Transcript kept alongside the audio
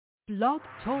Blog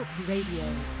Talk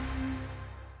Radio.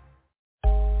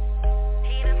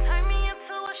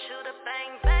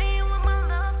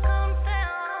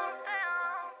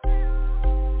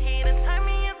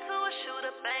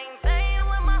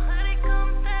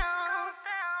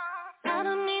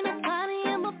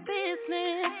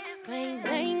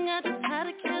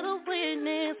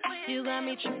 You got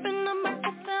me tripping on my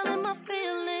profile and my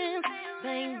feelings.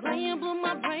 Bang, bang, you blew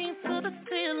my brains to the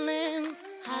ceiling.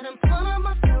 I done pulled on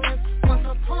my feelings once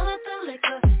I pulled up the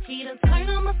liquor. He done turned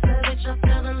on my savage. I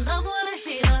fell in love with a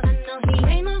hater. I know he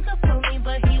ain't no good for me,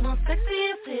 but he wants sexy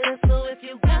and fitted. So if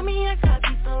you got me, I got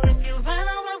you. So if you ride,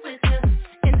 I'll ride with you.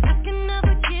 And I can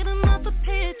never get him out the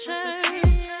picture.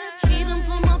 He done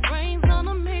blew my brains on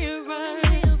the mirror.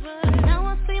 But now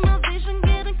I see my vision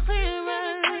getting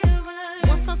clearer.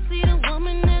 Once I see the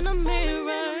woman in the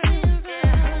mirror.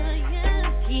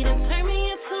 He done turned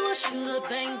me into a shooter.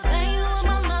 Bang, bang, when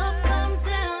my love come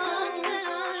down.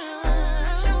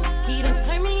 He done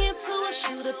turned me into a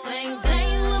shooter. Bang,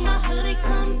 bang, when my hoodie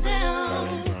come down.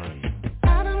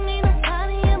 I don't need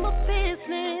nobody in my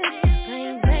business.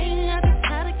 Bang, bang, I just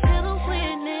gotta get a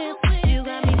witness. You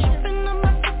got me tripping on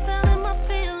my profile and my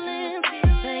feelings.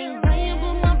 Bang, bang,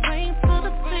 with my brains to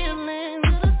the ceiling.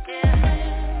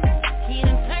 He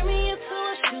done turned me into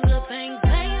a shooter. Bang,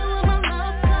 bang, when my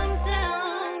love come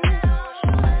down.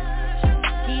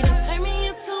 He done turned me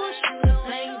into a shooter.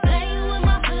 Bang, bang, when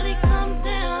my hoodie come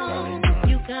down.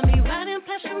 You got me riding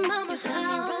past your mama's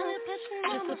house.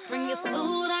 Just to bring your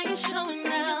food, I ain't showing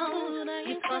now.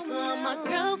 You fucking on my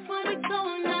girls when we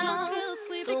going out.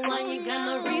 So why you got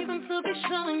no reason to be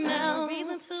showing now?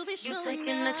 You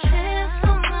taking a chance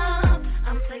on us,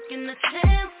 I'm taking a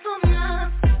chance on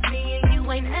us. Me and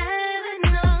you ain't had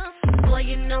enough. Boy,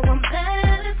 you know I'm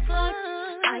bad as fuck.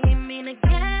 I ain't mean to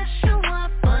gas you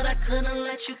up, but I couldn't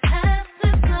let you pass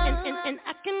this up. And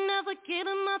I can never get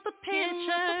him out the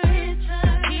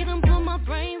picture. He done blew my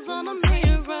brains on the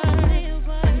mirror.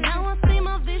 But now I see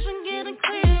my vision getting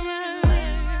clearer.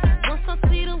 Once I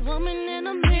see the woman in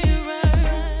the mirror.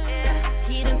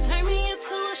 He done turned me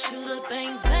into a shooter.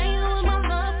 Bang, bang, when my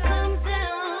love come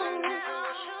down.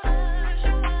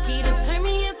 He done turned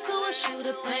me into a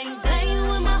shooter. Bang, bang,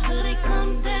 when my hoodie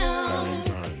come down.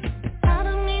 I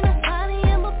don't need nobody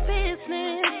in my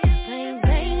business. Bang,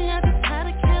 bang, I just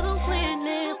gotta get a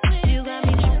witness. You got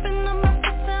me tripping on my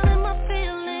profile and my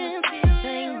feelings.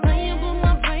 Bang, bang, with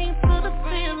my brains to the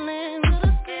ceiling.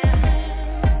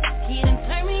 He done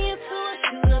turned me into a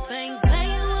shooter. Bang, bang,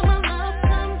 when my love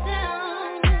come down.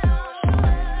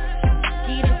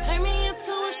 He done turned me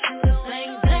into a shooter.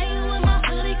 Bang, bang, when my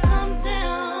hoodie come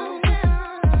down.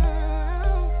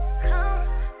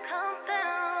 Come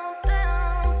down,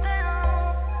 down,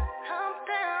 down. Come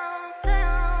down,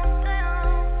 down,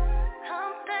 down.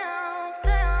 Come down,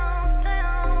 down,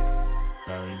 down.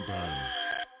 Bang, bang.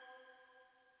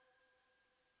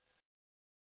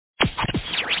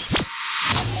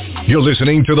 You're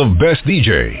listening to the best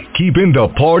DJ, keeping the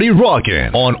party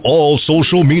rocking on all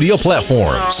social media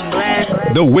platforms.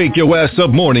 The Wake Your Ass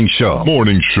Up Morning Show.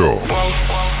 Morning Show. Post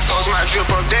my drip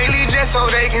up daily just so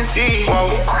they can see.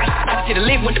 I see the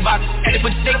link with the box, had to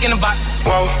put the stick in the box.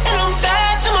 And I'm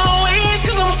back to my ways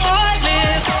 'cause I'm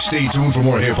heartless. Stay tuned for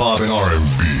more hip hop and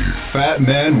R&B. Fat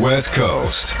Man West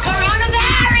Coast.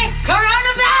 Coronavirus!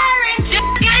 Coronavirus! Just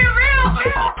get real!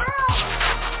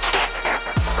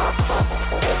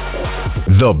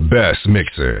 The best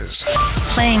mixes.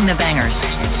 Playing the bangers.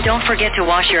 Don't forget to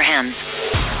wash your hands.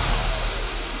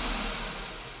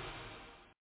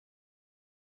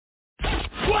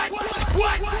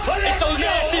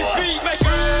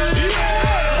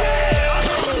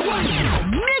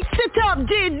 Mix it up,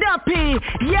 D-Duppy!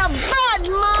 You bad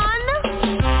man!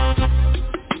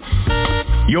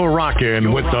 You're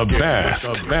rocking with the best.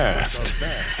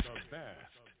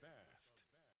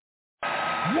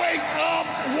 Wake up,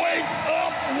 wake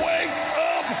up, wake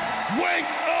up,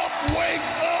 wake up, wake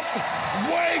up,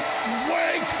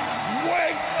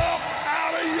 wake up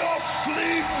out of your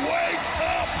sleep, wake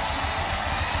up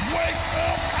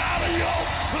out of your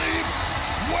sleep,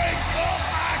 wake up,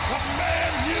 I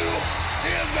command you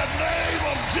in the name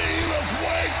of Jesus,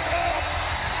 wake up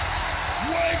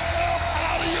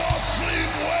out of your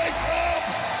sleep, wake up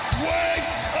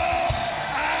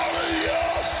out of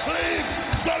your sleep.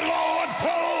 The Lord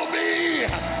told me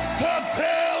to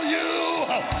tell you,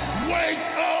 wake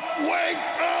up, wake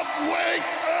up, wake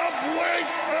up,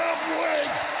 wake up,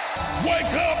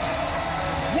 wake up,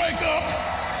 wake up,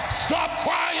 stop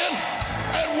crying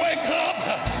and wake up,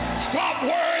 stop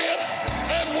worrying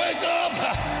and wake up,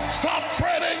 stop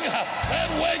fretting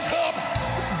and wake up.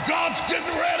 God's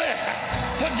getting ready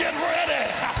to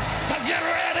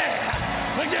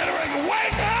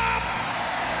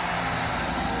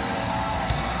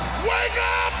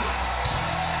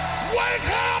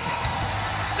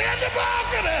in the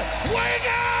balcony, wake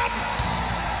up!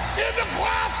 In the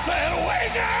choir said,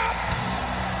 wake up!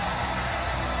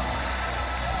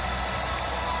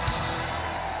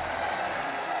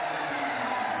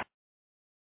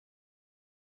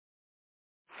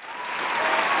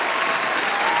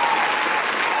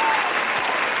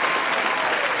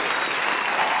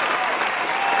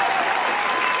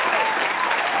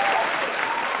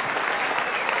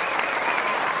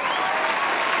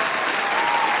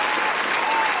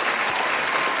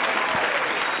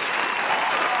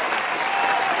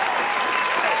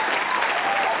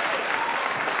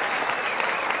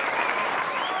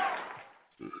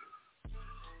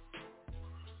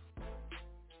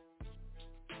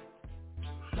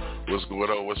 What's going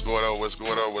on? What's going on? What's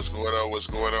going on? What's going on? What's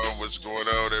going on? What's going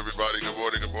on, everybody? Good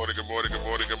morning, good morning, good morning, good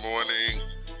morning, good morning.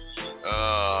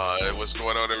 Hey, what's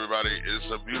going on, everybody? It's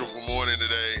a beautiful morning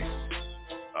today.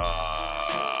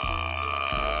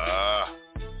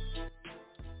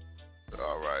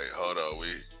 All right, hold on.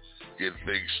 We get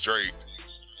things straight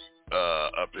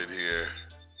up in here.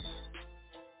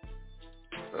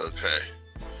 Okay.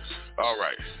 All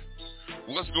right.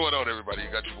 What's going on, everybody?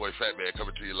 You got your boy Fat Man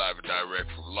coming to you live and direct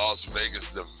from Las Vegas,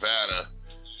 Nevada.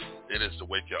 It is the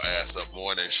Wake Your Ass Up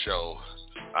morning show.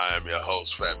 I am your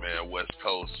host, Fat Man West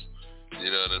Coast. You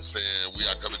know what I'm saying? We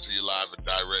are coming to you live and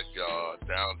direct, y'all,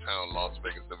 downtown Las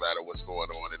Vegas, Nevada. What's going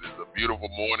on? It is a beautiful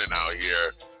morning out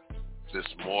here this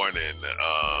morning.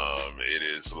 It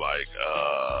is like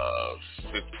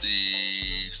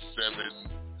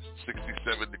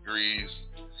 67 degrees.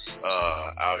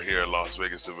 Out here in Las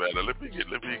Vegas, Nevada. Let me get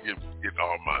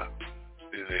all my.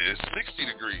 It's 60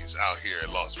 degrees out here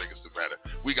in Las Vegas, Nevada.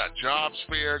 We got jobs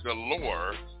fair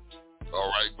galore.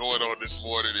 All right, going on this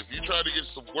morning. If you're trying to get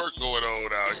some work going on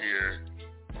out here,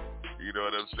 you know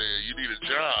what I'm saying. You need a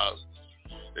job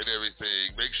and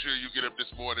everything. Make sure you get up this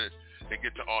morning and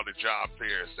get to all the job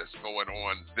fairs that's going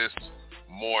on this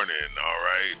morning. All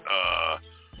right.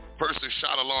 Person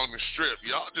shot along the strip.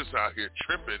 Y'all just out here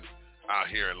tripping. Out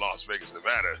here in Las Vegas,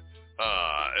 Nevada.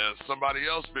 And somebody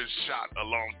else been shot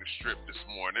along the strip this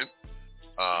morning.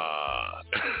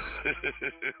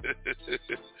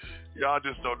 Y'all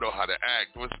just don't know how to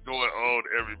act. What's going on,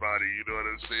 everybody? You know what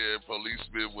I'm saying?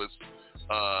 Policeman was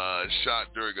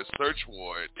shot during a search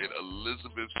warrant in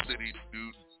Elizabeth City,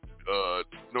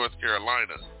 North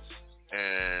Carolina.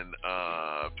 And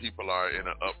people are in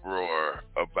an uproar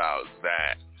about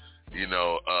that. You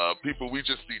know, people, we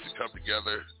just need to come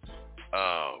together.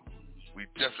 We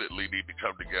definitely need to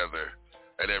come together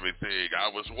and everything. I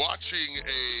was watching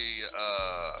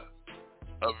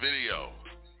a video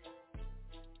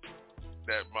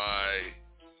that my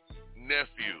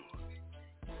nephew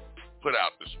put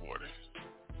out this morning,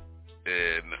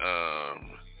 and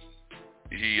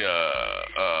he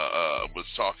was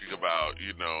talking about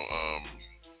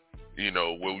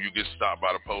when you get stopped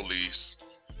by the police,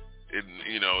 and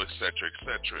et cetera,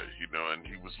 and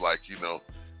he was like,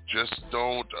 just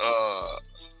don't,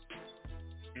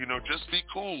 just be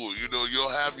cool. You'll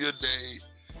have your day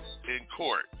in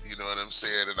court. You know what I'm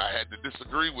saying? And I had to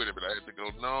disagree with him, and I had to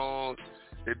go, no,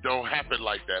 it don't happen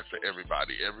like that for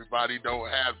everybody. Everybody don't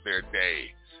have their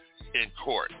day in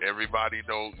court. Everybody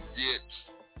don't get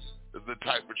the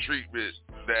type of treatment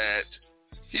that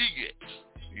he gets.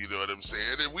 You know what I'm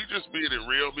saying? And we just being it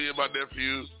real. Me and my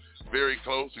nephew, very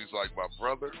close. He's like my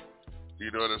brother. You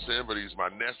know what I'm saying? But he's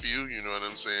my nephew. You know what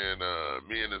I'm saying?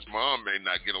 Me and his mom may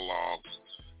not get along.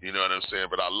 You know what I'm saying?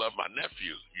 But I love my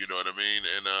nephew. You know what I mean?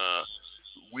 And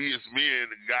we as men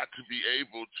got to be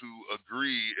able to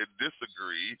agree and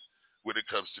disagree when it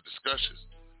comes to discussions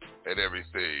and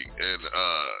everything. And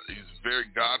he's a very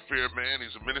God-fearing man.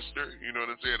 He's a minister. You know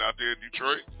what I'm saying? Out there in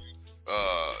Detroit.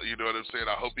 You know what I'm saying?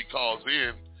 I hope he calls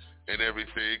in and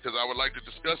everything, because I would like to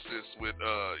discuss this with,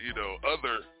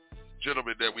 other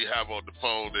gentlemen that we have on the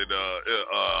phone and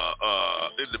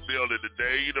in the building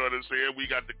today. You know what I'm saying? We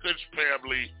got the KUSH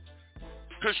Family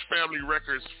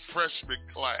Records Freshman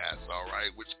Class, all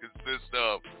right, which consists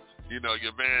of,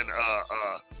 your man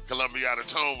Columbiana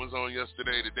Tone was on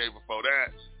yesterday. The day before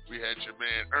that, we had your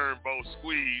man Ernbo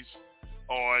Squeeze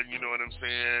on, you know what I'm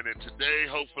saying? And today,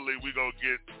 hopefully, we're going to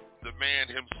get the man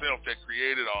himself that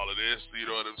created all of this, you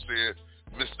know what I'm saying,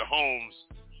 Mr. Holmes,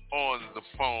 on the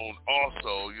phone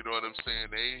also. You know what I'm saying?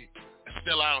 They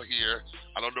still out here.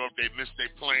 I don't know if they missed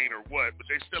their plane or what, but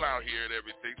they still out here and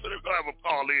everything. So they're going to have them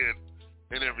call in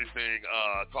and everything,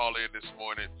 call in this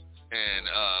morning. And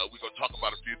we're going to talk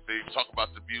about a few things, talk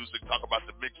about the music, talk about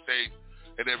the mixtape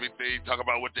and everything, talk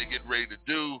about what they're getting ready to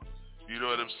do. You know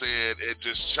what I'm saying? And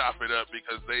just chop it up,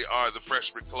 because they are the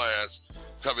freshman class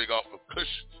coming off of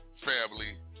KUSH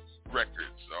Family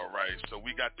records, all right? So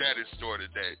we got that in store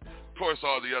today. Of course,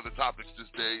 all the other topics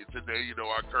today, you know,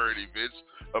 our current events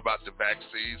about the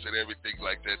vaccines and everything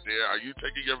like that there. Are you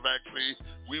taking your vaccine?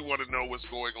 We want to know what's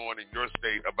going on in your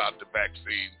state about the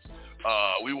vaccines.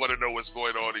 We want to know what's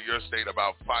going on in your state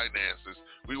about finances.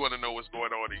 We want to know what's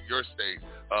going on in your state.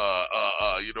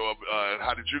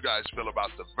 How did you guys feel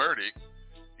about the verdict?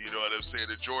 You know what I'm saying?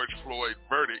 The George Floyd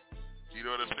verdict. You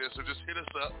know what I'm saying? So just hit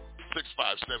us up,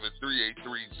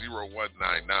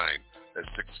 657-383-0199.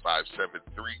 That's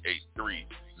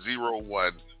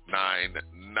 657-383-0199.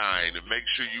 And make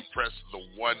sure you press the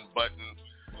 1 button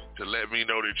to let me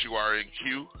know that you are in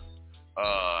queue.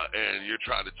 And you're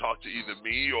trying to talk to either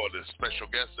me or the special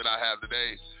guest that I have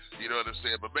today. You know what I'm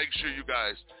saying? But make sure you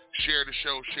guys share the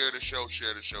show.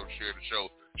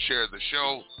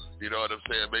 You know what I'm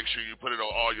saying? Make sure you put it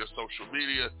on all your social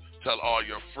media. Tell all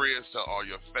your friends, tell all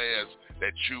your fans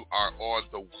that you are on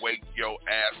the Wake Your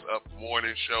Ass Up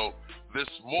morning show this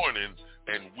morning.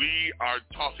 And we are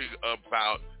talking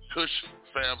about KUSH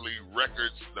Family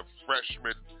Records, the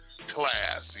freshman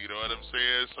class. You know what I'm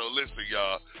saying? So listen,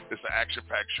 y'all, it's an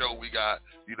action-packed show we got.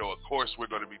 You know, of course, we're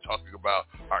going to be talking about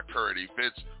our current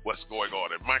events, what's going on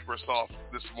at Microsoft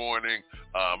this morning.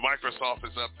 Microsoft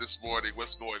is up this morning.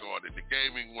 What's going on in the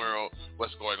gaming world?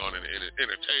 What's going on in the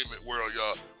entertainment world,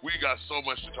 y'all? We got so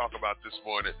much to talk about this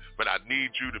morning, but I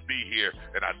need you to be here,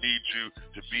 and I need you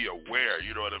to be aware.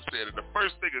 You know what I'm saying? And the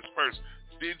first thing is first,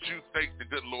 did you thank the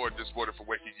good Lord this morning for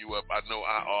waking you up? I know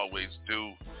I always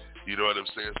do. You know what I'm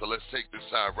saying? So let's take this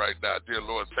time right now. Dear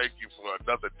Lord, thank you for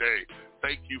another day.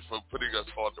 Thank you for putting us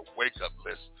on the wake-up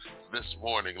list this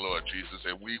morning, Lord Jesus,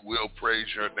 and we will praise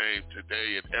your name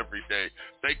today and every day.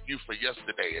 Thank you for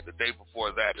yesterday and the day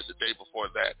before that and the day before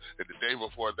that and the day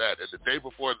before that and the day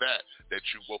before that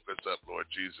you woke us up, Lord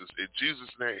Jesus. In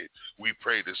Jesus' name, we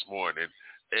pray this morning.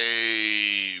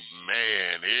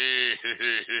 Amen.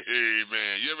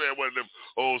 Amen. You ever had one of them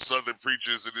old Southern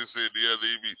preachers and this and the other?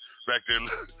 He be back there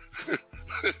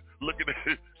looking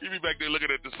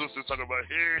at the sisters talking about,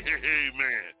 hey,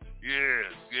 man. Yes.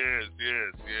 He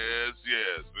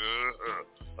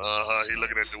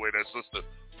looking at the way that sister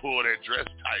pulled that dress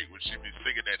tight when she be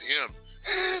singing that hymn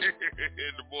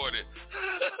in the morning.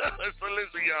 So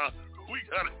listen, y'all. We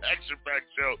got an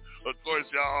action-packed show. Of course,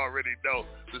 y'all already know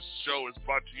this show is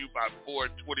brought to you by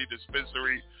 420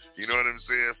 Dispensary. You know what I'm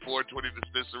saying? 420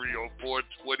 Dispensary on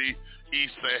 420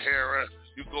 East Sahara.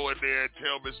 You go in there and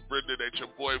tell Miss Brenda that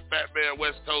your boy Fat Man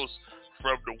West Coast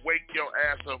from the Wake Your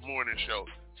Ass Up morning show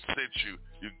sent you.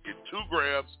 You can get 2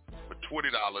 grams for $20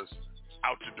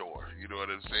 out the door. You know what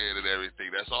I'm saying? And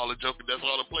everything. That's all the joking. That's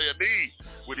all the player need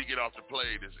when he get off the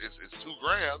plane. It's 2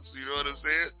 grams. You know what I'm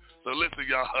saying? So listen,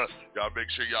 y'all make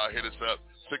sure y'all hit us up,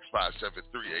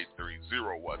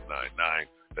 657-383-0199.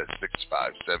 That's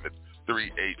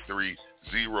 657-383-0199.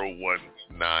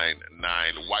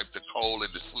 Wipe the cold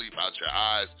and the sleep out your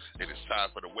eyes, and it's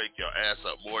time for the Wake Your Ass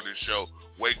Up morning show.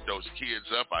 Wake those kids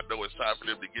up. I know it's time for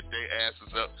them to get their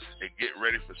asses up and get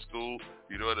ready for school.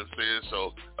 You know what I'm saying?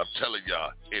 So I'm telling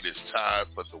y'all, it is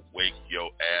time for the Wake Your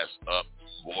Ass Up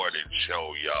morning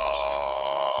show,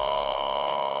 y'all.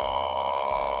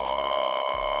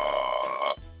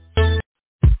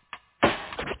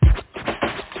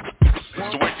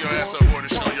 It's the Wake Your Ass Up morning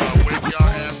show, y'all. Wake your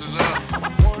asses up.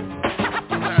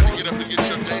 Time to get up and get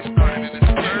your day started, and it's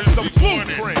Thursday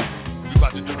morning. We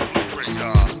about to do the blueprint,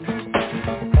 y'all.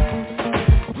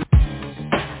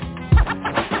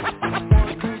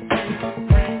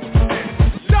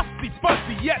 Dusty,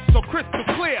 fuzzy, yet so crystal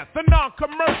clear. The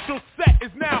non-commercial set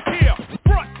is now here.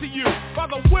 Brought to you by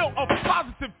the will of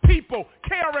positive people.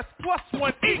 KRS Plus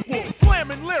One equals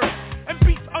slamming lyrics and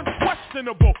beats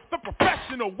unquestionable. The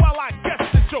professional, well, I guess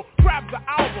that you'll grab the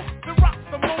album that rocks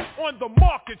the most on the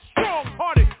market.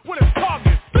 Strong-hearted with a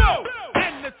target. Bill!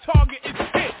 And the target is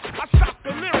hit. I shot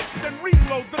the lyrics, then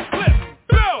reload the clip.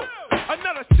 Bill!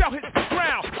 Another shell hits the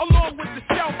ground. Along with the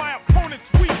shell, my opponent's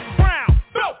weak ground.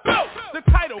 Bill! The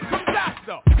title comes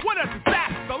after. What a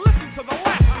disaster. Listen to the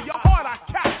laughter. Your heart I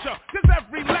capture. Cause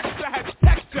every lecture has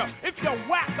texture. If you're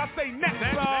whack, I say next.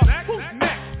 Who's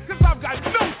next? Cause I've got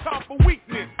no time for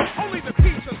weakness. Only the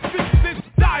teacher speaks this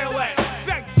dialect.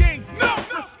 That gains no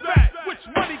respect. Which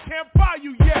money can't buy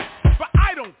you yet. But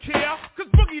I don't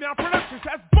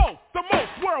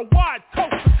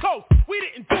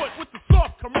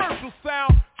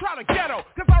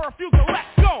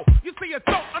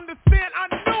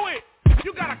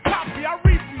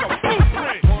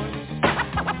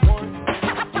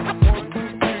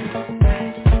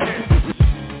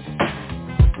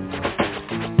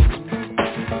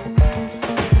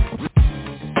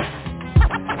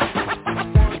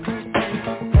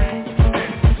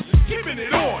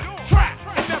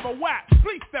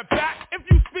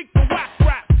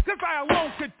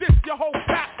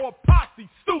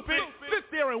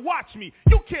watch me.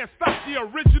 You can't stop the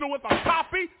original with a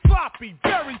copy. Sloppy,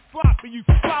 very sloppy, you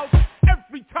slouch.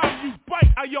 Every time you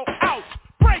bite, I yell ouch.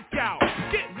 Break out,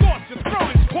 get lost, your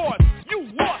throat is caught. You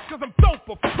lost cause I'm dope,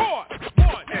 of course. 1,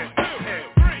 2,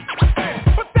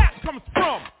 3. But that comes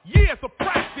from years of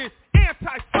practice.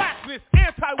 Anti-slackness,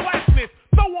 anti-whackness.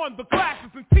 Throw on the glasses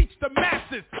and teach the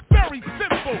masses. Very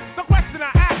simple, the question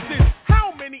I ask is,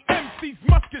 how many MCs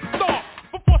must get stopped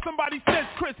before somebody says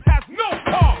Chris has no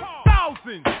car?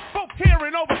 Thousands, both here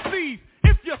and overseas.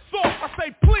 If you're soft, I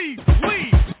say please,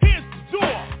 leave. Here's the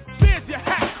door, there's your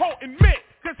hat, coat, and mitt.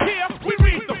 Cause here, we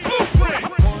read the blueprint.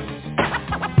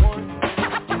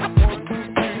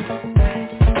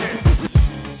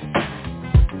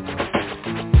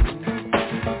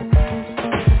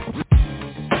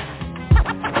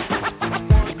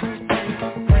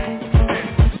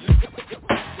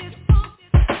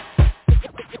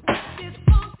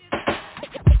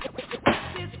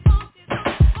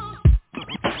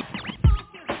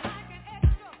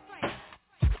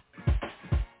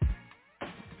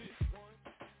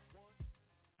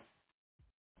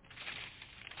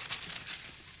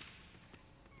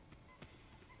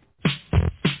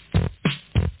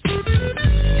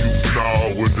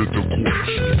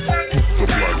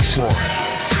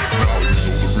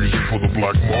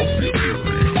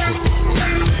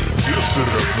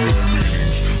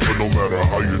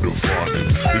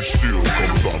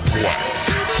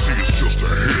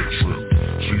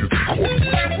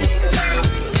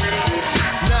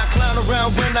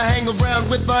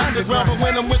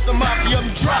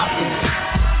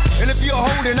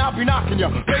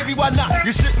 Baby, why not?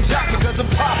 You're sitting shot because I'm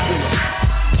popular.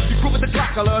 You grew with the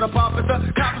clock, I love the pop it up.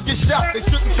 Coppers get shot, they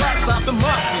shouldn't try to stop the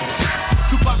mafia.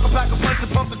 Tupac, a pack of punch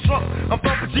and pump the trunk. I'm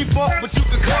bumping G-Funk, but you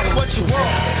can call it what you want.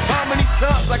 How many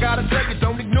times I gotta tell you,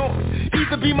 don't ignore it.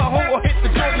 Either be my hoe or hit the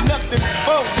joint, you nothing.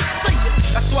 Oh, see it.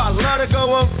 That's why I love to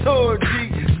go on tour, G.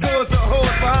 Scores of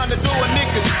hoes behind the door,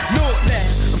 niggas know it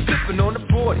now. I'm sipping on the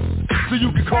 40. So you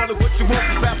can call it what you want,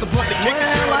 wrap the blunt, nigga.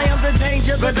 Well, I am the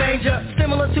danger,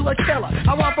 similar to a killer.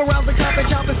 I romp around the cup and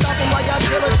chop and stop him like I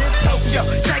drill a dystopia.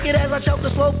 Check it as I choke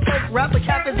the slow poke, wrap the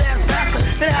cap his ass faster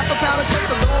than half a pound of coke,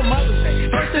 the Lord Mother's Day.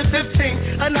 First and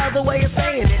 15, another way of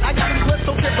saying it. I got him put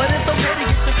so fit, but it's okay to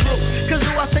get the clue. Cause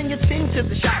do I send your team to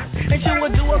the shop? And you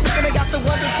would do a and I got the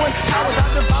wonder twin powers. I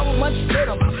devour lunch,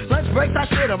 spit them out. Lunch breaks, I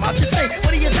shit them out. Just think,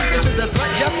 what do you think this is a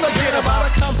threat? Just forget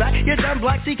about a comeback. You're done,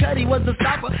 Black C. Cuddy was the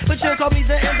stopper, but you'll call me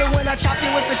the ender when I chop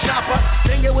you with the chopper.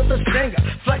 Finger with the stinger,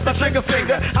 flex the trigger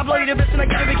finger. I blow you to bits and I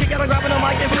get a big kick out of grabbing a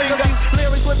mic and fling a few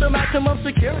lyrics with the maximum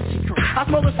security crew. I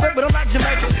smoke a spit, but I'm not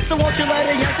Jamaican, so won't you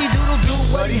let a Yankee Doodle do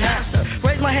what he has to?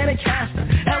 Raise my hand and cast her.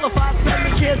 Hell if I spend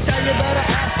the kids, tell you better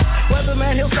ask her.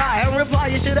 Weatherman, he'll sigh and reply,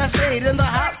 you should have stayed in the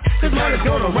house, cause money's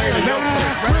gonna rain and no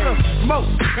smoke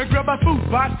and grab my food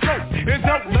by throat and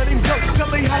don't let him go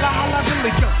till he holla holla till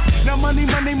he go. Now money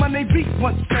beat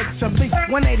once said to me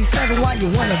 187, why you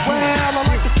wanna be? Well, I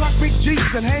like to clock big G's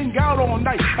and hang out all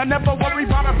night. I never worry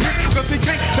about a bitch cause he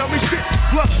can't tell me shit.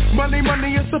 Plus, money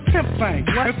is a pimp thing.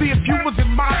 And see if you was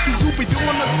in my shoes, you be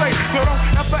doing the same. So don't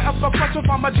ever brush up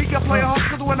on my G. I play a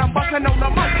hustle when I'm busting on the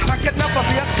mic. I can never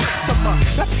be a customer.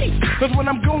 That's peace, cause when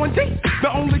I'm going deep, the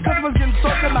only customers getting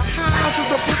stuck in the house is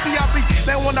the pussy I beat.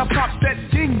 They wanna pop that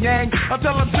ding yang. I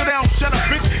tell them sit down, shut up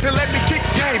bitch, and let me kick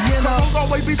game. You know, don't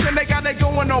always be saying they got that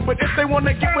going on, but if they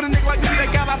wanna get with a nigga like me, they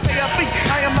gotta pay a fee.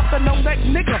 I am not the known that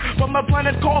nigga from the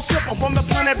planet called Slipper, from the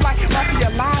planet Black,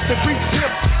 Mafia live and free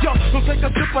tip. Yo, so take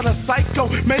a sip of the psycho,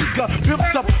 mega,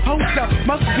 pimps up, hold up,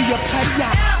 must be a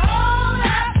player.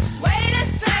 Wait a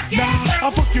second. Nah,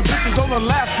 I'll fuck you bitches on the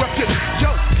last record.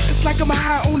 Yo, it's like I'm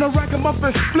high on a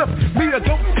ragamuffin flip. Me a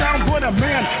dope sound boy, the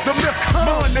man, the myth.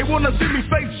 Man, they wanna see me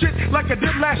face shit like I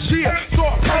did last year. So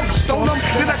I post on them,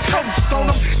 then I coast on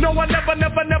them. No, I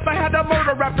never had a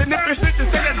murder rap. And if it's shit to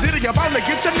say that did it, you're bound to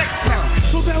get your next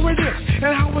pound. So there it is,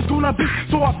 and how it's gonna be.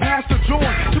 So I pass the joint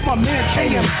to my man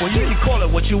KM. Well, you can call it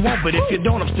what you want, but if you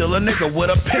don't, I'm still a nigga with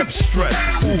a pimp strut.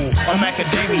 Ooh, I'm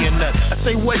macadamia nut. I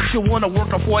say what you wanna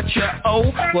work on what you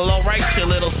owe. Well, alright, you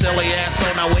little silly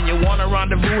asshole. Now when you wanna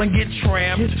rendezvous and get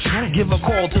trammed, give a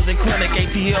call to the clinic,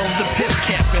 ATL's the pimp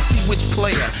cap, and see which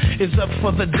player is up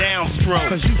for the downstroke.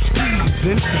 Cause you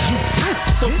skeezin',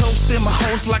 so toast in my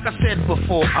hoes like I said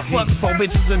before. I fuck 4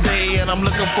 bitches a day and I'm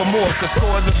looking for more. Cause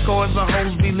scores of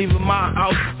hoes be leaving my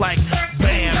house like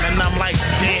bam, and I'm like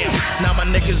damn. Now my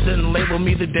niggas didn't label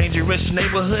me the dangerous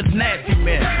neighborhood nasty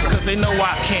man, cause they know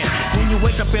I can. When you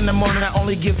wake up in the morning, I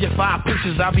only give you 5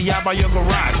 pictures. I'll be out by your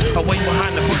garage, away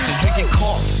behind the bushes, drinking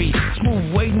coffee,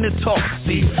 smooth waiting to talk,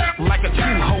 see, like a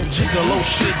true hoe gigolo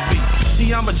should be.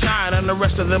 See, I'm a giant and the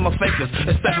rest of them are fakers,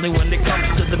 especially when it comes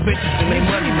to the bitches and they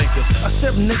money makers. A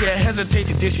simp nigga hesitate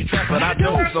to dish you trap, but I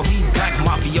don't. So he's black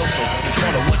mafioso, and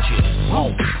call it what you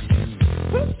want.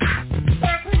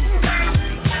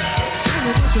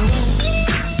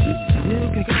 You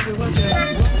can call it what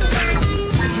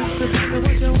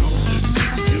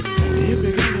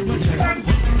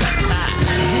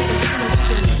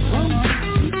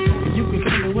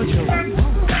you want.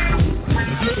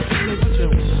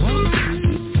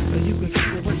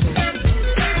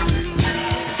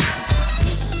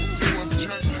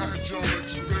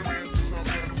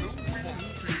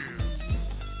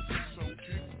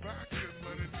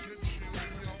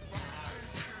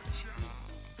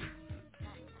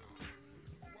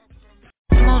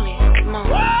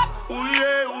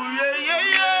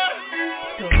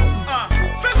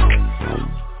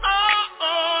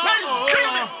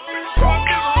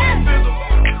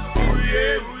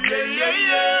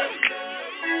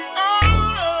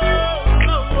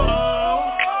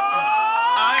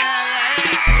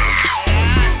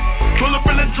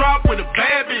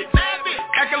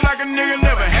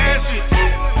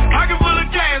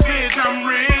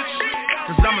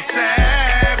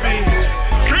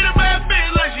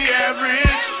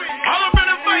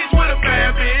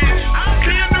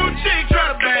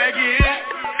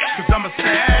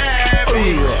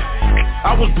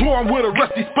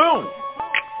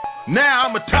 Now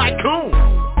I'm a tycoon.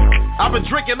 I've been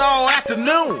drinking all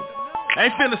afternoon.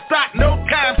 Ain't finna stop no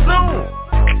time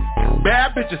soon.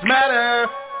 Bad bitches matter.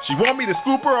 She want me to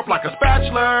scoop her up like a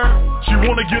spatula. She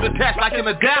wanna get attached like an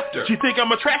adapter. She think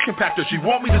I'm a trash compactor. She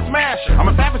want me to smash her. I'm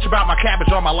a savage about my cabbage.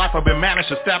 All my life I've been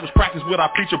managed. Established practice what I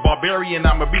preach. A barbarian.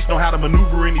 I'm a beast. Know how to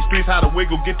maneuver in these streets. How to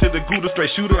wiggle. Get to the Gouda. Straight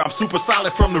shooter. I'm super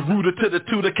solid from the rooter to the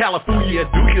tutor. California.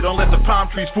 Do you? Don't let the palm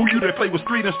trees fool you. They play with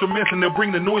street instruments and they'll bring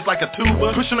the noise like a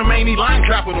tuba. Pushing a manny line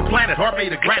trap with a planet. Heart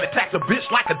made of granite. Tax a bitch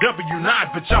like a W9.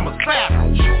 Bitch, I'm a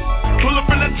savage. Pull up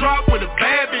in the drop with a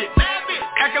bad bitch.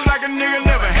 Acting like a nigga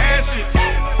never had shit.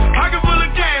 Pocket full of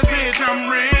cash, bitch, I'm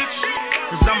rich.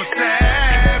 Cause I'm a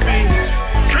savage.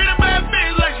 Treat a bad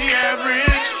bitch like she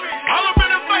average. All up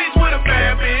in her face with a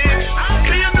bad bitch.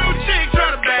 See a new chick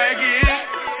try to bag it.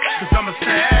 Cause I'm a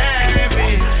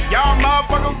savage. Y'all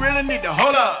motherfuckers really need to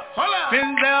hold up.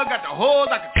 Finzel got the hole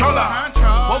like a controller.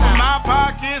 Both of my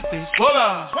pockets, they full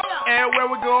up. Everywhere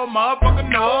we go, motherfucker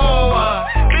know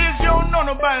us. Bitch, you don't know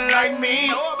nobody like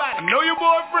me. I know your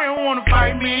boyfriend wanna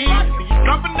fight me. You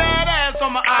dumping that ass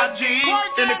on my IG.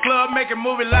 In the club making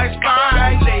movies like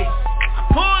Spike Lee. I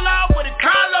pull out with a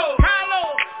Carlo.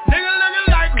 Nigga looking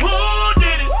like who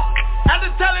did it? Had to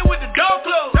tell it with the door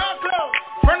closed.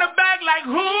 From the back like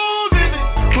who did it?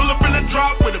 Pull up in the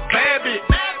drop with a bad bitch.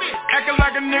 Acting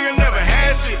like a nigga never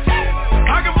had shit.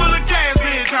 Pocket full of cash,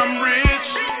 bitch, I'm rich.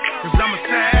 Cause I'm a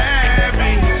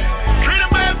savage. Treat a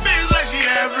bad bitch like she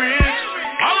average.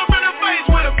 All up in her face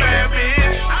with a bad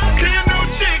bitch. See a new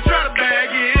chick try to bag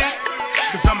it.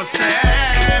 Cause I'm a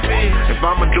savage. If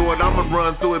I'ma do it, I'ma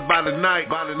run through it by the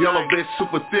night. Yellow bitch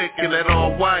super thick and that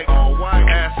all white.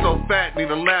 Ass so fat,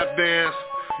 need a lap dance.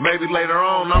 Maybe later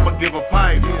on I'ma give a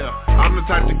pipe. I'm the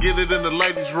type to get it in the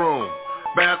ladies' room.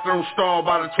 Bathroom stall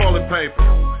by the toilet paper.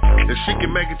 If she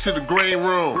can make it to the green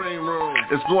room,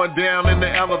 it's going down in the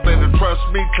elevator. Trust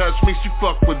me, touch me, she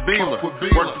fuck with dealer. Work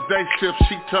the day shift,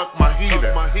 she tuck my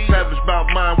heater. Savage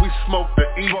about mine, we smoke the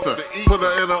ether. Put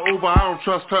her in an Uber, I don't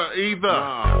trust her either.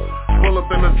 Pull up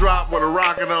in the drop with a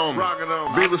rocket on me.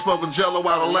 Beaver smoking jello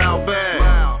out of loud bag.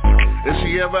 Is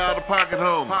she ever out of pocket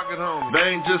home? They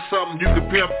ain't just something you can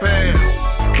pimp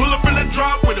past. Pull up in the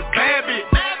drop with a bad bitch.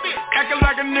 Acting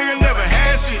like a nigga never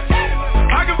had shit.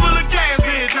 Pocket full of cash,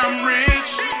 bitch, I'm rich.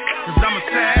 Cause I'm a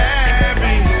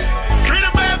savage. Treat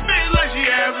a bad bitch like she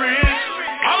average.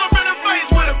 All up in her face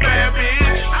with a bad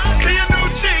bitch. See a new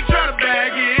chick try to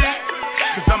bag it.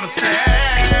 Cause I'm a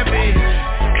savage.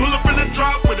 Pull up in the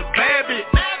drop with a bad bitch.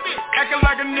 Acting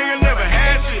like a nigga never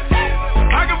had shit.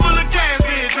 Pocket full of cash,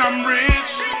 bitch, I'm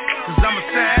rich. Cause I'm a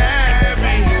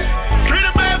savage. Treat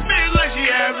a bad bitch like she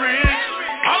average.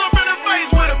 All up in her face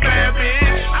with a bad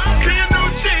bitch. See a new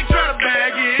chick try to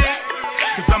bag it.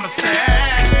 Cause I'm a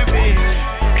savage.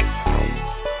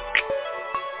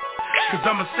 Cause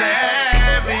I'm a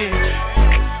savage.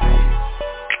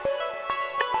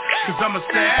 Cause I'm a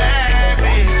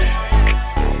savage.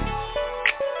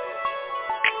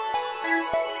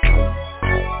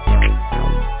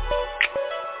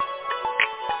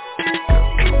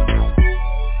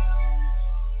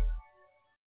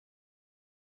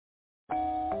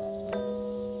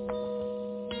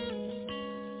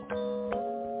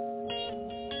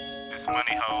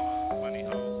 Money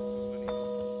Ho,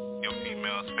 your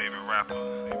female's favorite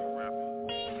rapper.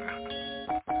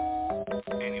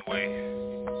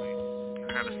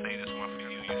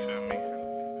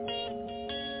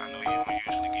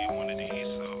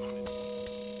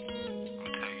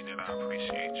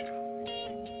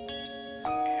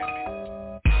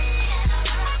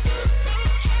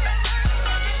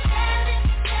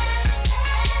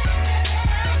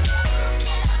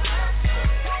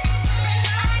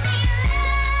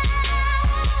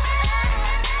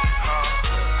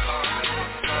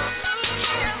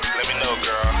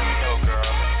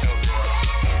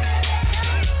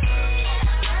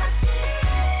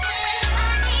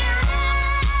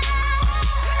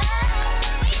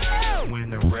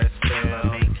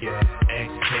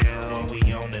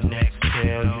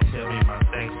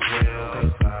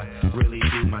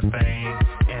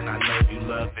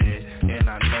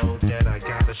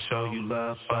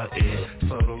 for it,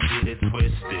 so don't get it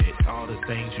twisted. All the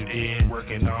things you did,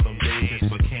 working all them days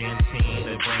for canteen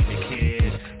to bring the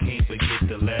kid. Can't forget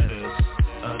the letters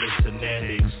of the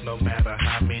genetics. No matter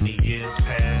how many years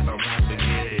pass, I won't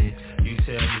forget it. You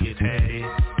tell me it's heady,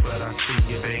 but I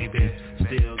see you, baby.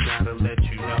 Still gotta let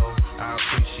you know I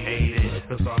appreciate it.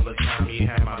 Cause all the time you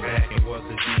had my back and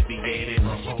wasn't deviated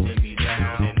from holding me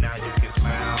down. And now you can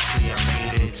smile, see I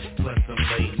made it. Plus some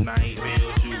late night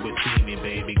meals you would see me,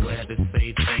 baby. Glad to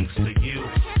say thanks to you.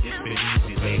 It's been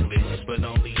easy lately, but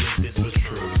only if this was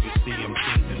true. You see I'm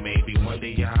teasing, maybe one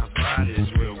day I'll find this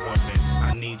real woman.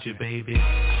 I need you, baby.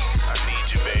 I need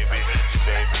you, baby. I need you,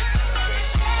 baby.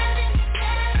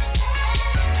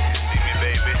 See me,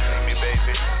 baby. See me,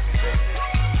 baby.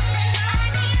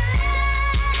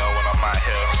 You know when I'm out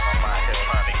here trying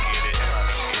to get it,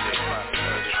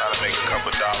 trying to make a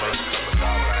couple dollars.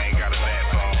 I ain't got a bad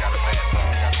song.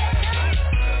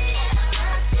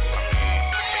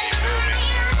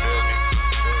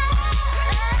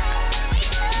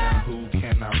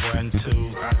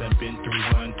 I done been through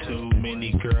one too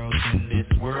many girls in this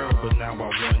world, but now I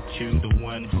want you, the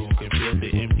one who can fill the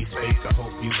empty space. I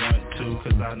hope you want to,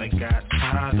 cause I done got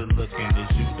tired of looking.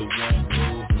 Is you the one who?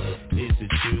 Is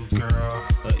it you, girl,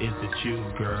 or is it you,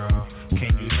 girl?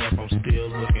 Can you help? I'm still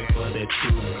looking for that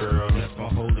true girl that's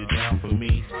gonna hold it down for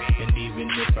me. And even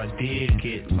if I did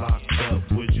get locked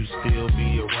up, would you still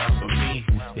be around for me?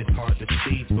 It's hard to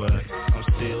see, but I'm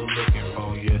still looking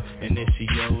for you. And if she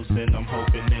yours, then I'm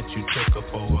hoping that you took her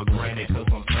for her granted. Cause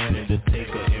I'm planning to take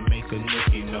her and make a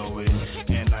nookie know it.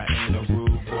 And I ain't a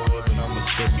rude boy, but I'm a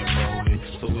sticking boy.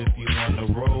 So if you wanna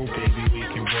roll, baby, we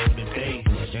can roll today.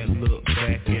 And look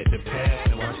back at the past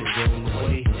and watch it roll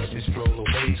away. And stroll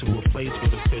away to a place where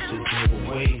the pictures live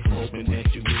away. Hoping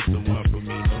that you is the one for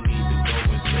me, no need to go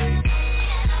and say.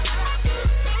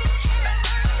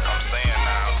 I'm saying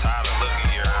now, I'm tired of looking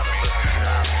here.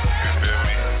 You feel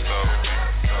me? So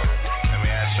let me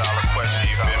ask y'all a question.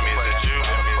 You feel me? Is it you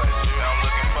that I'm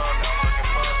looking for?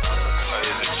 Or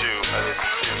is it you? I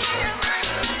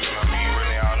mean,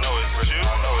 really, I don't know. Is it you?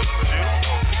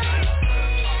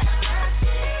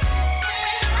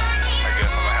 I guess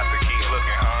I'm gonna have to keep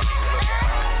looking, huh?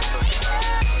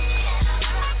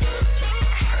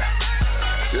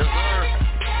 Yes, sir.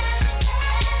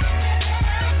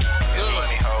 It's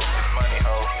money, ho.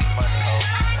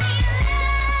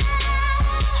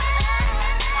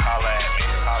 Holla at me.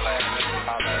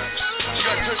 You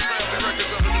got KUSH Family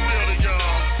Records up in the building, y'all.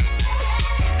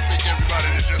 I think everybody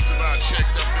that just about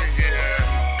checked up in here.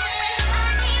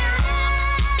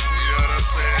 You know what I'm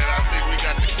saying? I think we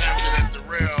got the captain at the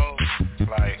rail.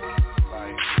 Like.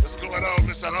 What's going on,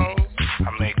 Mr. Holmes?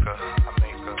 I make her.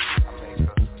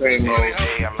 Same old.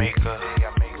 Hey, I make her.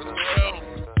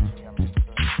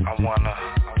 What's going on?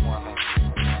 I wanna.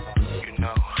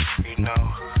 You know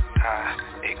how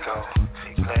it go.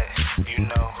 Let you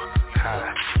know how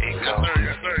it go.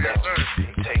 Yes, sir.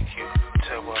 Take you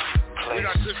to a We place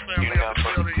got KUSH you Family up in the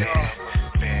building, y'all.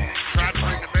 Trying to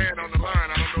bring the man on the line.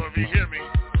 I don't know if he hear me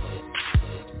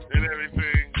and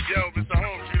everything. Yo, Mr.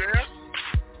 Holmes, you there?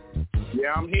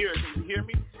 Yeah, I'm here. Can you hear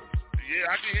me? Yeah,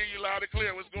 I can hear you loud and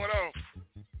clear. What's going on?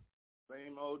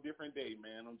 Same old, different day,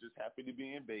 man. I'm just happy to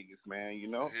be in Vegas, man, you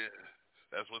know? Yeah.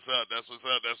 That's what's up,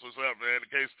 man. In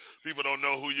case people don't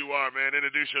know who you are, man,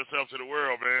 introduce yourself to the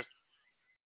world, man.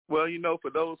 Well, you know, for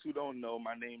those who don't know,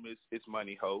 my name is It's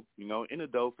Money Ho, you know, in the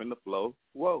dope, in the flow.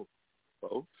 Whoa.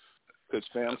 KUSH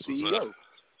Fam CEO.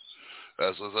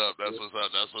 That's what's up. You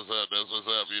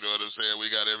know what I'm saying?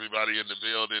 We got everybody in the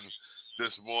building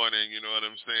this morning, you know what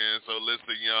I'm saying? So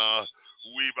listen, y'all,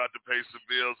 we about to pay some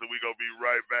bills and we gonna be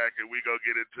right back and we gonna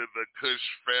get into the KUSH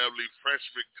Family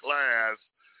Freshman Class.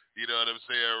 You know what I'm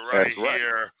saying? Right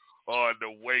here on the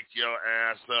Wake Your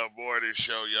Ass Up morning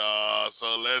show, y'all.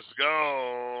 So let's go.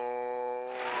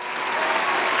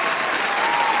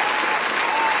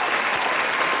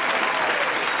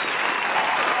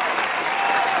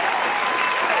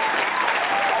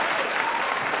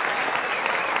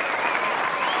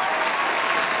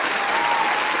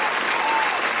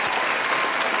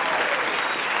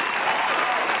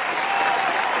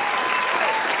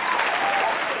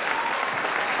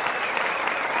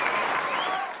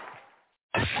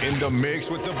 In the mix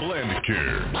with the blend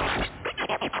cure.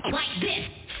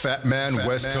 Fat Man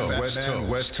West Coast.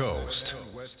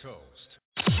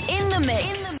 In the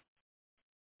mix.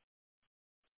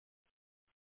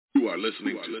 You are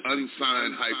listening to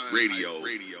Unsigned Hype Radio,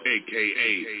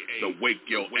 a.k.a. the Wake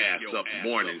Your Ass Up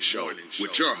Morning Show,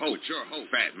 with your host,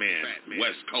 Fat Man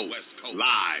West Coast,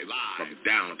 live from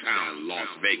downtown Las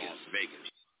Vegas.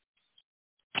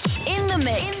 In the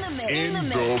mix.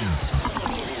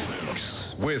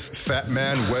 with Fat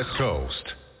Man West Coast.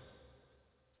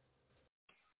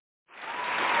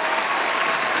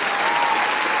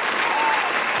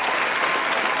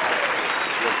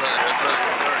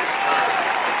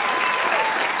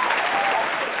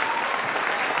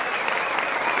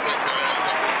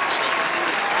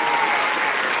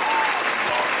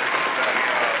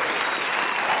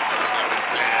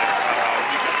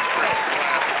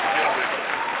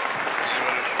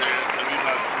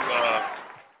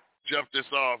 Jump this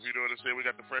off, you know what I'm saying? We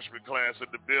got the freshman class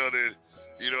in the building,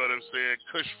 you know what I'm saying?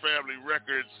 KUSH Family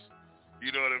Records,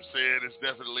 you know what I'm saying? It's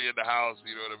definitely in the house,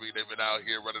 you know what I mean? They've been out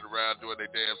here running around doing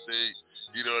their damn thing,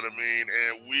 you know what I mean?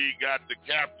 And we got the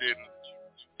captain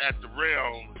at the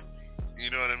realm,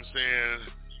 you know what I'm saying?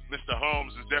 Mr.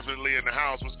 Holmes is definitely in the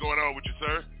house. What's going on with you,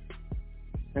 sir?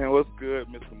 Man, what's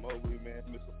good, Mr. Mobley, man?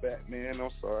 Mr. Fat Man,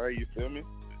 I'm sorry, you feel me?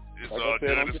 It's all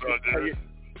good, it's all good.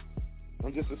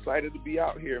 I'm just excited to be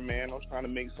out here, man. I'm trying to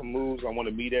make some moves. I want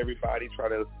to meet everybody, try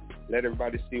to let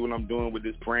everybody see what I'm doing with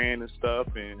this brand and stuff,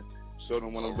 and show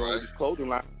them what I'm doing with this clothing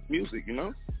line, music, you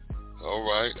know. All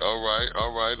right. So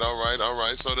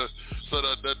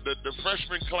the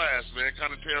freshman class, man,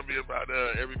 kind of tell me about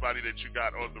everybody that you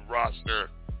got on the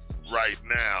roster right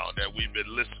now that we've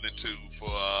been listening to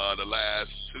for the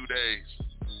last 2 days.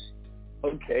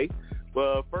 Okay.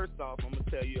 Well, first off, I'm going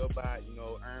to tell you about,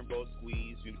 Earnbo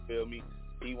Squeeze, you feel me?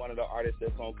 He one of the artists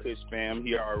that's on KUSH Fam.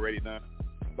 He already done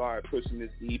started pushing this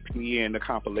EP and the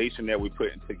compilation that we're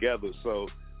putting together. So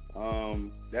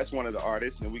that's one of the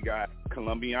artists. And we got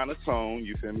Columbiana Tone,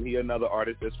 you feel me? He another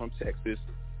artist that's from Texas.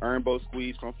 Earnbo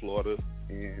Squeeze from Florida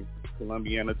and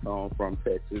Columbiana Tone from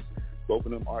Texas. Both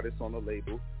of them artists on the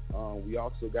label. We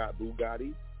also got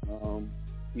Bugatti.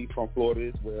 He's from Florida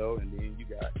as well, and then you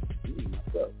got me,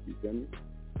 myself, you feel me?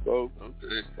 So,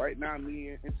 Right now,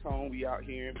 me and Tone, we out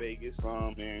here in Vegas,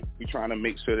 and we trying to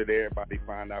make sure that everybody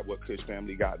find out what KUSH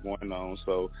Family got going on.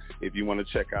 So, if you want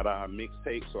to check out our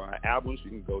mixtapes or our albums, you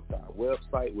can go to our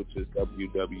website, which is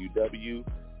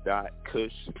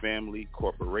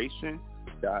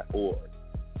www.kushfamilycorporation.org.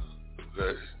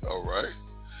 Okay, all right.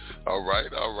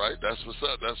 That's what's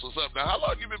up. Now, how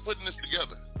long you been putting this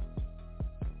together?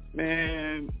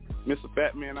 Man, Mr.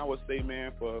 Fat Man, I would say,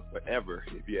 man, for forever,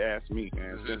 if you ask me,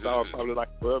 man. Since I was probably like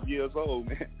 12 years old,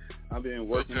 man, I've been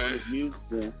working on this music.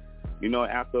 And,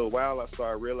 after a while, I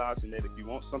started realizing that if you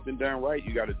want something done right,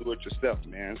 you got to do it yourself,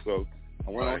 man. So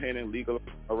I went ahead and legalized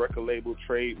a record label,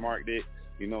 trademarked it,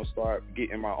 start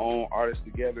getting my own artists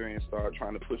together and start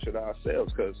trying to push it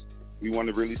ourselves because we want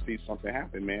to really see something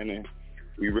happen, man. And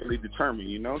we really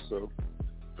determined, so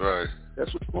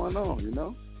that's what's going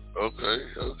on, Okay.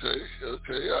 I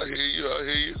hear you.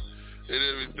 And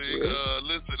everything.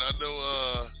 Listen, I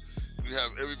know we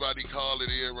have everybody calling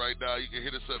in right now. You can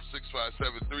hit us up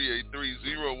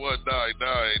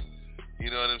 657-383-0199.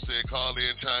 You know what I'm saying? Call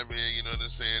in, chime in, you know what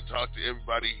I'm saying? Talk to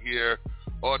everybody here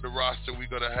on the roster. We're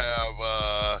going to have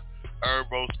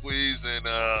Earnbo Squeeze and,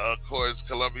 of course,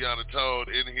 Columbiana Tone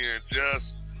in here in just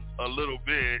a little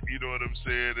bit. You know what I'm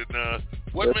saying? And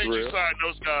what made you sign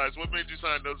those guys? What made you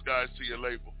sign those guys to your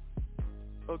label?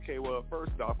 Okay, well,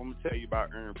 first off, I'm going to tell you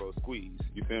about Earnbo Squeeze,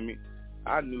 you feel me?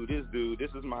 I knew this dude. This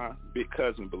is my big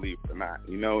cousin, believe it or not,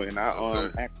 and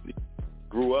I actually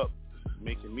grew up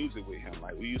making music with him.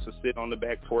 Like, we used to sit on the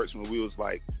back porch when we was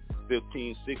like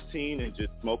 15, 16 and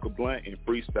just smoke a blunt and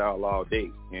freestyle all day.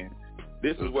 And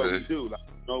this is what we do. Like,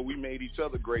 we made each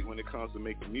other great when it comes to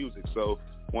making music. So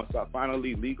once I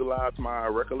finally legalized my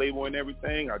record label and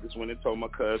everything, I just went and told my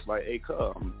cuz, like, hey,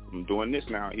 cuz, I'm doing this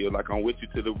now. He was like, I'm with you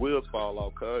till the wheels fall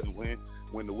off, cuz. And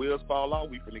when the wheels fall off,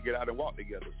 we finna get out and walk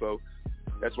together. So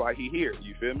that's why he here,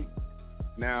 you feel me?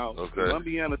 Now,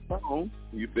 Columbiana Tone,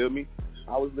 you feel me?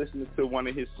 I was listening to one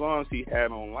of his songs he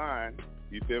had online,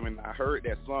 you feel me? And I heard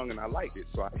that song and I liked it.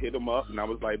 So I hit him up and I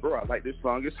was like, bro, I like this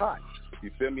song. It's hot.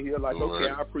 You feel me? He was like, okay,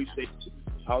 I appreciate it.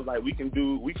 I was like, we can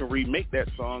remake that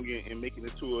song and make it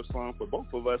into a song for both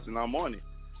of us, and I'm on it.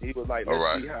 He was like,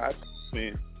 let's see how I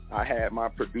spend. I had my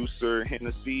producer,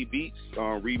 Hennessy Beats,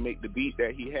 remake the beat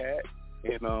that he had,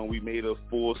 and we made a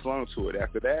full song to it.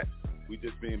 After that, we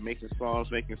just been making songs.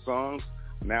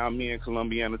 Now me and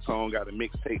Columbiana Tone got a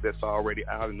mixtape that's already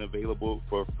out and available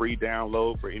for free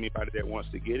download for anybody that wants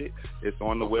to get it. It's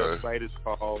on the website. It's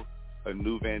called A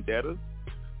New Vendetta,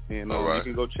 and you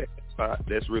can go check it.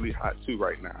 That's really hot too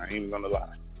right now. I ain't even gonna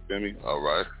lie. Feel me? All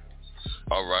right.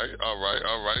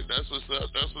 That's what's up.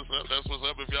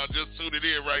 If y'all just tuned it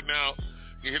in right now,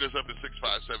 you hit us up at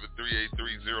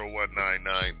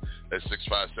 657-383-0199. That's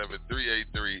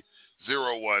 657-383-0199.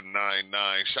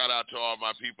 Shout out to all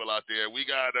my people out there. We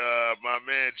got my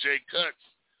man Jay Cuts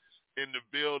in the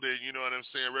building, you know what I'm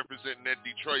saying, representing that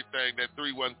Detroit thing, that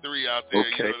 313 out there,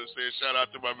 you know what I'm saying. Shout out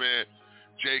to my man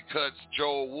Jay Cuts,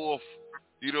 Joel Wolf,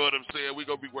 you know what I'm saying. We're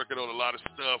going to be working on a lot of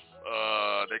stuff.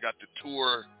 They got the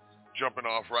tour jumping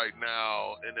off right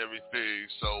now and everything,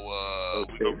 so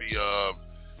we're going to be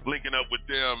linking up with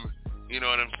them, you know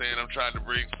what I'm saying. I'm trying to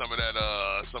bring some of that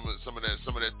 313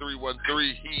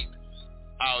 heat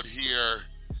out here,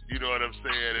 you know what I'm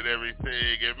saying, and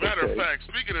everything. And matter of fact,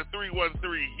 speaking of 313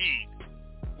 heat,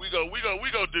 we go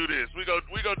do this. We go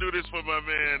do this for my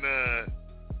man.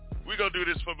 We gonna do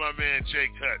this for my man Jay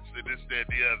Cuts and this, that,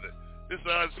 and the other. This is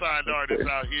an unsigned artist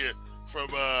out here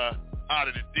from out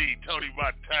of the D, Tony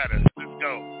Montana. Let's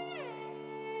go.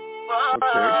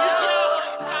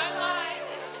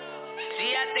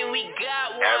 See, I think we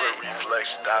got one.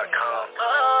 AvidReflex.com.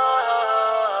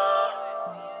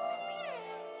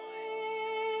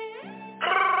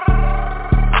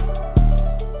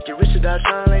 Get rich or die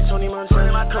trying like Tony Montana.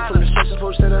 Come from the stretches,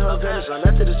 posted in her Venice. I'm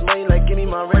after this money like give me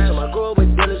my ransom. I grow up with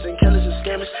dealers and killers and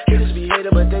scammers. Haters be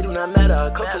hated but they do not matter.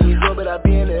 I come from New York but I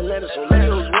be in Atlanta. So many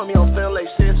hoes want me, I'm feeling like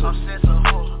Santa.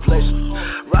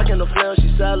 Rockin' the flannel,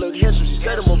 she said I look handsome. She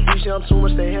said I'm a beach, I'm too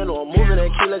much to handle. I'm moving that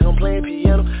key like I'm playing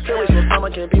piano. Can't waste no time, I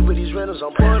can't be with these rentals.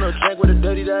 I'm pouring a drink with a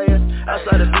dirty diet.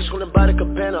 Outside the beach, schooling by the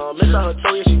cabana. I'm missing her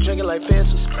toe, yeah, she drinking like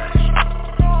Panthers.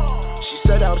 She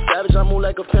said I'm savage, I move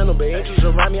like a phantom. But angels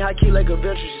around me, high key like a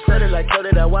venture. She said it like her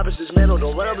that wipes this mantle.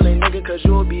 Don't run up, lame nigga, cause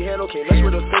you will be handled. Can't mess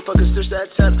with a fake fucker, stitch that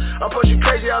tether. I'm pushing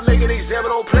crazy, I'll make an example.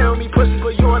 Don't play with me, pussy,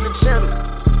 put you on the channel.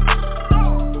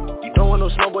 Don't want no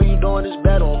snow, boy, you doing this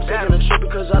battle. I'm taking a trip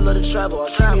because I love to travel. I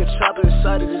see me a chopper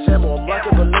inside of this ammo. I'm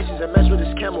rocking Balenciagas and match with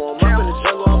this camo. I'm up in the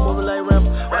jungle, I'm moving like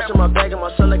Rambo. Watching my bag and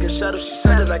myself like a shadow. She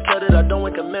said that I cut it, I don't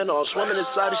wake a man. I'm swimming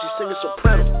inside it, she singing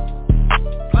soprano.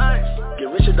 Get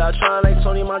rich or die trying like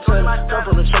Tony Montana. Come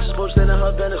from the trenches, posted in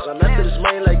her Venice. I'm after this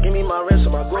money like give me my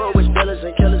ransom. I grow up with dealers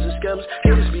and killers and scammers.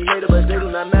 Haters be hated but they do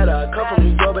not matter. I come from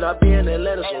New York but I be in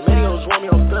Atlanta. So many hoes want me,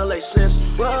 I'm feeling like sense.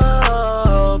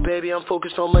 Whoa, baby, I'm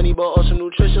focused on money but also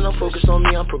nutrition. I'm focused on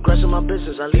me, I'm progressing my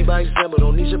business. I lead by example,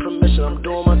 don't need your permission. I'm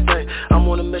doing my thing, I'm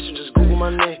on a mission. Just Google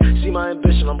my name, see my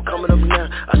ambition. I'm coming up now,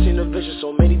 I seen the vision.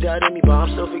 So many died in me but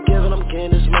I'm still forgiving. I'm getting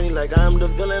this money like I am the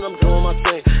villain. I'm doing my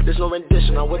thing, there's no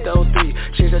rendition. I went the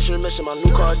O3, change that transmission. My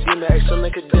new car D-Max,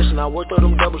 excellent condition. I worked all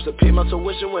them doubles to pay my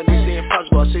tuition. When they say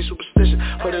impossible, I say superstition.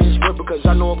 Put in this work because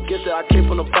I know I'm gifted. I came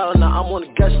from the bottom, now I'm on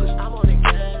the guest list.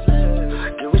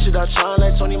 Get rich or die trying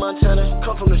like Tony Montana.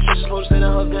 Come from the trenches, posted in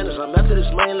her Venice. I'm after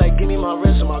this money like give me my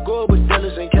ransom. I grow up with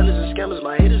dealers and killers and scammers.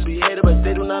 My haters be hated but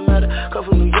they do not matter. Come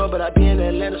from New York but I be in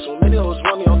Atlanta. So many hoes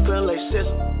want me, I'm feeling like sis.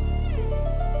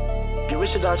 Get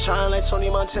rich or die trying like Tony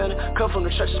Montana. Come from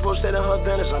the trenches, posted in her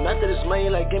Venice. I'm after this money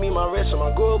like give me my ransom.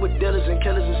 I grow up with dealers and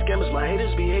killers and scammers. My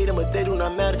haters be hating but they do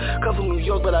not matter. Come from New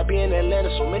York but I be in Atlanta.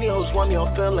 So many hoes want me,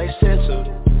 I'm feeling like Santa.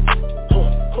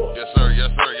 Yes sir,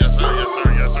 yes sir, yes sir, yes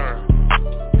sir, yes sir.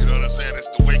 You know what I'm saying?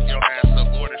 It's the Wake Your Ass Up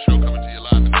morning show coming to you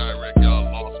live and direct, y'all.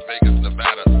 Las Vegas,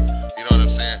 Nevada. You know what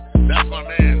I'm saying? That's my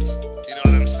man. You know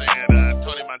what I'm saying?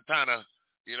 Tony Montana.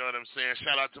 You know what I'm saying?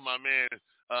 Shout out to my man.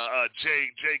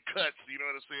 Jay Cuts, you know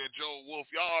what I'm saying, Joe Wolf,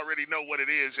 y'all already know what it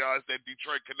is, y'all. It's that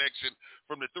Detroit connection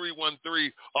from the 313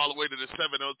 all the way to the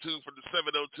 702, from the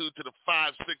 702 to the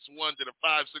 561, to the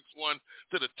 561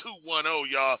 to the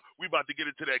 210, y'all. We about to get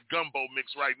into that gumbo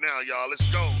mix right now, y'all. Let's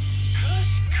go.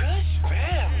 KUSH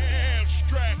family.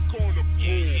 Abstract on the pool.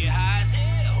 Yeah, hot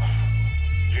hell.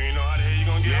 You ain't know how the hell you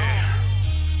gonna get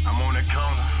in. I'm on that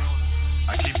counter.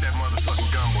 I keep that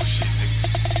motherfucking gumbo shit, nigga.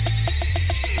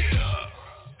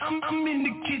 I'm in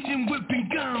the kitchen whipping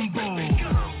gumbo.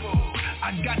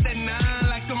 I got that 9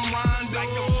 like a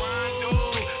Rondo.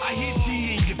 I hit you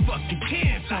in your fucking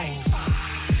tempo.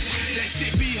 That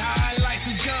shit be high like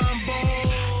a gumbo.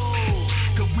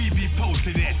 Cause we be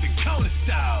posted at the corner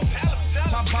style.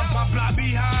 Blah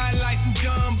be high like some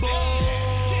gumbo.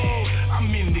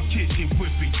 I'm in the kitchen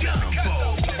whipping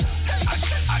gumbo.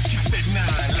 I keep that 9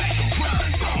 like a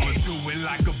Rondo. I'ma do it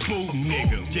like a boot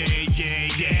nigga.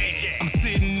 Yeah. I'm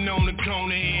sitting on the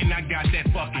corner and I got that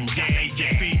fucking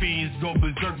Fiends go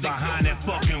berserk behind that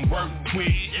fucking work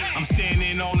quick. I'm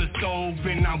standing on the stove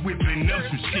and I'm whipping up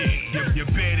some shit. You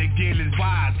better get his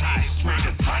wise hot straight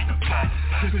up like a pot.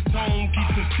 Cause home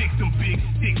keeps some sticks, some big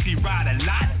sticks he ride a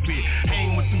lot with.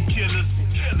 Hang with some killers,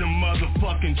 the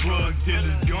motherfucking drug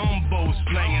dealers, gumbo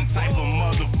slanging type of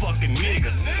motherfucking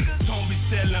niggas. Don't be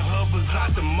selling hovers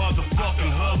out the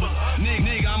motherfucking hovers.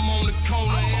 Nigga, I'm on the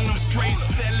corner and I'm straight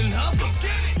selling hovers.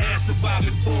 Ask about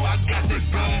me, boy, I got that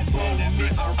gumbo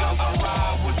mix. I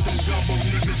ride with some gumbo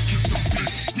niggas, keep some big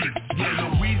sticks.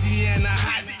 Yeah, Louisiana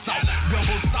hot sauce,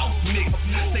 gumbo sauce mix.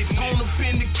 They tone up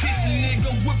in the kitchen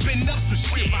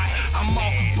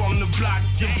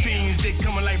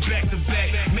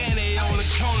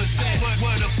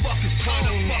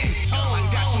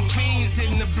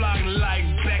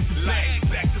back to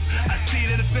back. I see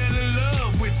that I fell in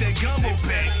love with that gumbo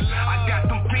pack. I got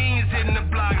some fiends hitting the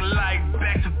block like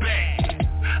back to back.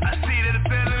 I see that I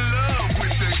fell in love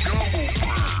with that gumbo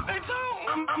pack.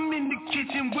 I'm in the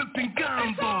kitchen whipping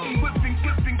gumbo, whipping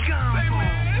gumbo,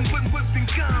 whipping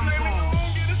gumbo.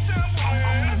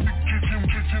 I'm in the kitchen.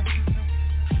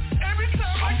 Every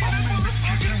time I get in the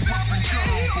kitchen whipping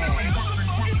gumbo,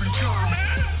 whipping gumbo.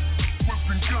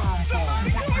 Whipping gumbo,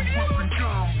 whipping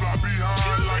gumbo. I be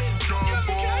high like some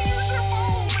gumbo.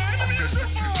 I'm in the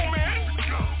kitchen, man.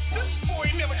 This boy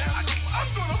never. I'm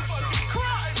gonna fucking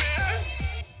cry, man.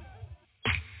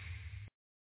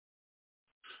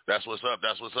 That's what's up.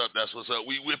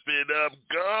 We whipping up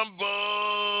gumbo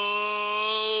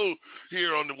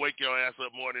here on the Wake Your Ass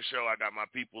Up Morning Show. I got my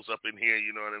peoples up in here,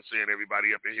 you know what I'm saying?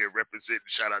 Everybody up in here representing.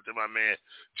 Shout out to my man,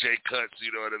 Jay Cuts,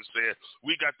 you know what I'm saying?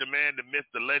 We got the man, the myth,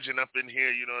 the legend up in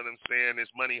here, you know what I'm saying?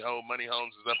 It's Money Holmes. Money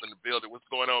Holmes is up in the building. What's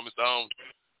going on, Mr. Holmes?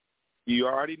 You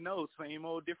already know, same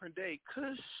old, different day.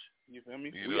 Kush. You feel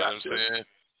me? You know what I'm saying?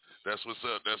 That's what's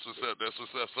up.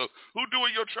 So who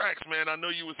doing your tracks, man? I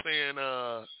know you were saying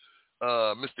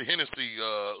Mr. Hennessy.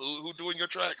 Who doing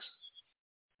your tracks?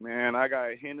 Man, I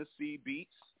got Hennessy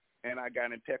Beats and I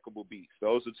got Impeccable Beats.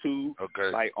 Those are two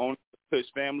like on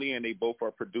KUSH Family, and they both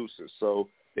are producers. So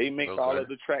they make all of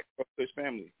the tracks for KUSH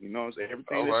Family. You know what I'm saying?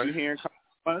 Everything that you hearing come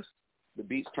from us, the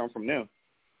beats come from them.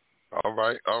 All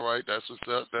right. That's what's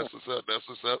up.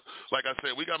 Like I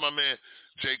said, we got my man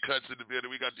Jay Cuts in the building.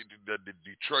 We got the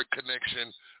Detroit connection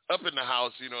up in the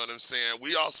house. You know what I'm saying?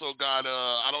 We also got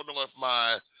I don't know if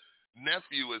my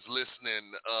nephew is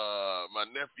listening. My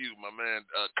nephew, my man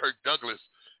Kirk Douglas.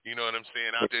 You know what I'm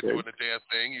saying? Out there doing the damn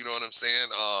thing. You know what I'm saying?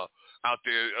 Out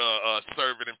there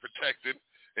serving and protecting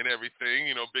and everything.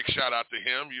 You know, big shout out to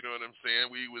him. You know what I'm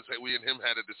saying? We and him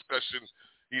had a discussion.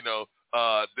 You know,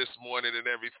 this morning and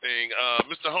everything.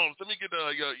 Mr. Holmes, let me get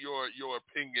your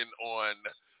opinion on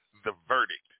the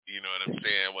verdict. You know what I'm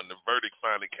saying? When the verdict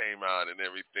finally came out and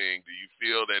everything, do you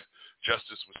feel that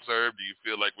justice was served? Do you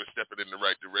feel like we're stepping in the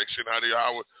right direction?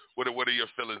 What are your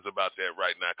feelings about that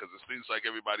right now? Because it seems like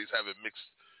everybody's having mixed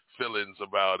feelings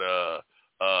about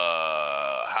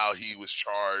how he was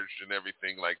charged and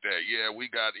everything like that. Yeah,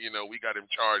 we got him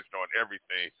charged on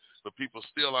everything, but people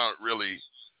still aren't really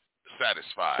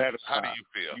satisfied. How do you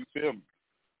feel? You feel me?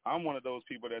 I'm one of those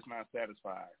people that's not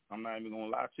satisfied. I'm not even going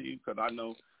to lie to you, because I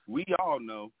know, we all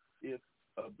know, if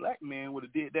a black man would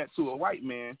have did that to a white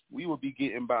man, we would be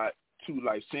getting by 2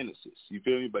 life sentences. You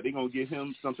feel me? But they're going to give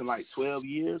him something like 12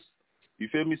 years. You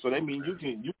feel me? So that means you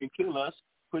can kill us,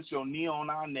 put your knee on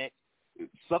our neck,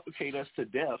 suffocate us to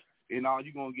death, and all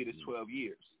you're going to get is 12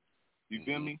 years. You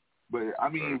feel me? But, I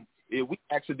mean, if we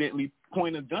accidentally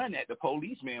point a gun at the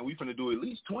police, man, we finna do at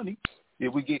least 20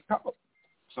 if we get caught.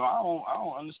 So I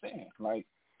don't understand. Like,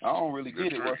 I don't really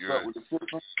get it. What's up with the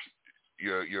system?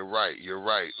 You're right.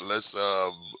 Let's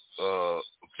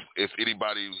if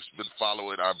anybody's been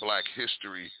following our Black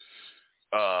history,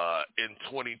 in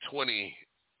 2020,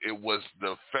 it was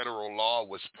the federal law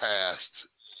was passed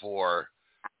for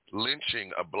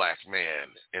lynching a black man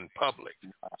in public.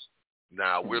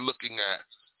 Now we're looking at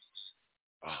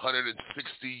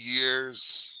 160 years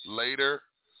later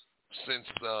since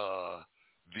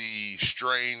the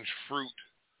strange fruit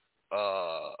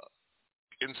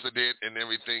incident and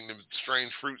everything, the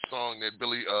strange fruit song that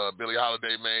Billie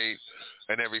Holiday made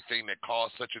and everything that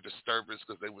caused such a disturbance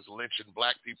because they was lynching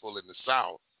black people in the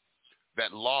South.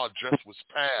 That law just was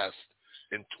passed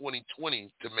in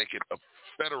 2020 to make it a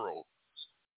federal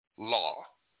law.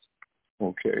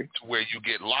 Okay. To where you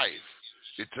get life.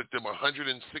 It took them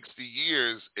 160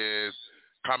 years, and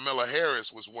Kamala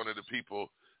Harris was one of the people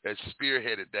that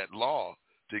spearheaded that law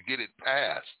to get it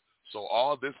passed. So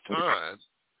all this time,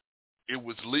 it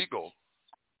was legal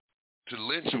to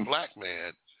lynch a black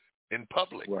man in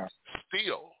public. Wow.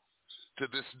 Still, to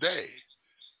this day.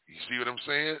 You see what I'm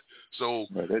saying? So,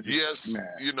 yes,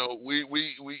 you know, we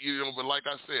but like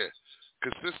I said,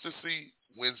 consistency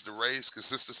wins the race.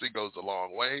 Consistency goes a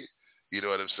long way. You know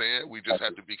what I'm saying? We just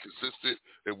have to be consistent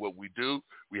in what we do.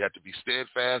 We have to be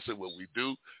steadfast in what we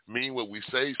do, mean what we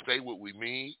say what we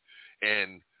mean,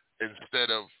 and instead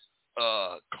of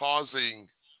causing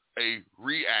a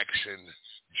reaction,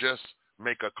 just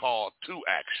make a call to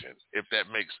action, if that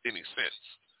makes any sense.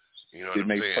 You know what I'm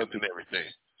saying? And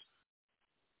everything.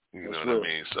 You know what I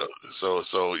mean?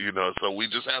 So you know, so we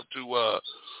just have to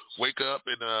wake up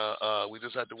and we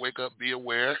just have to wake up, be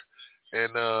aware,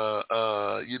 and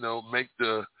you know, make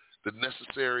the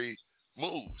necessary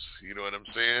moves. You know what I'm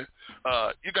saying?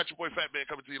 You got your boy Fat Man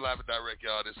coming to you live and direct,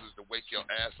 y'all. This is the Wake Your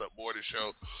Ass Up Morning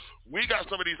Show. We got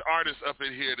some of these artists up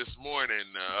in here this morning.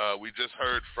 We just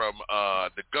heard from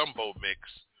the Gumbo Mix.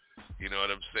 You know what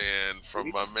I'm saying?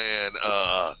 From my man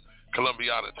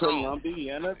Columbiana Tone.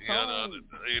 You know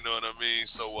what I mean?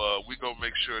 So we gonna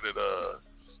make sure that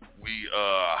we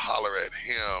holler at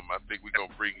him. I think we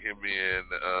gonna bring him in.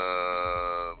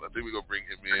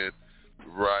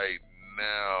 Right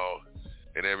now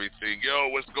and everything. Yo,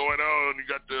 what's going on? You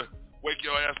got the Wake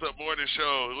Your Ass Up Morning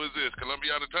Show. Who is this?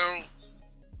 Columbiana Tone?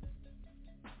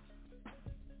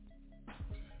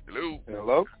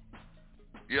 Hello?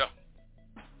 Yeah.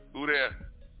 Who there?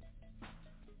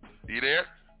 You there?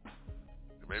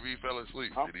 Maybe he fell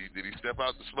asleep. Did he step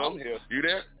out to smoke? I'm here. You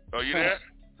there? Oh, you there?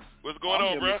 What's going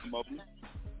on, bro?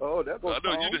 Oh, that's what's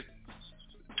going on.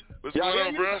 What's going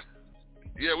on, bro?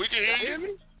 Yeah, we can hear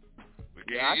you. We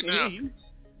can hear you now. Hear you.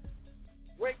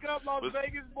 Wake up, Las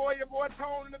Vegas, boy. Your boy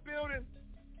Tone in the building.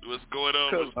 What's going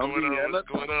on? What's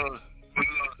going on?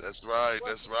 That's right.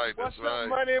 What's up,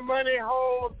 money,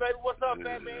 home, baby? What's up,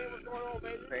 man? What's going on,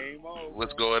 baby? Same old.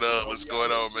 What's going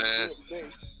on, man?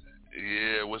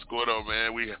 Yeah, what's going on,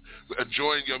 man? We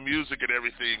enjoying your music and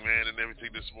everything, man,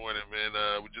 this morning, man.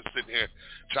 We're just sitting here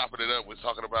chopping it up. We're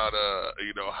talking about,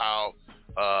 how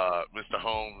Mr.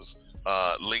 Holmes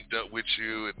linked up with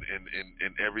you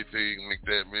and everything like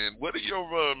that, man. What are your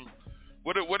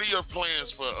what are your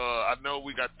plans for? I know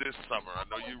we got this summer. I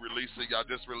know y'all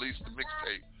just released the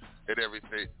mixtape and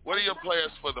everything. What are your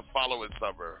plans for the following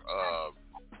summer?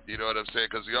 You know what I'm saying?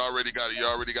 Because you already got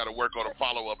to work on a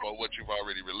follow up on what you've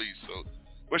already released. So,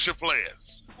 what's your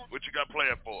plans? What you got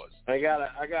planned for us? I got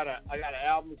an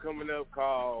album coming up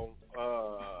called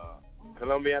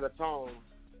Columbiana Tone.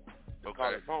 Okay.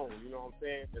 Called the Tone. You know what I'm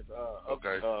saying? It's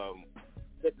okay.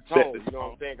 Set the tone. You know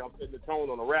what I'm saying? I'm setting the tone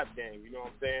on the rap game. You know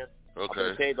what I'm saying? Okay. I'm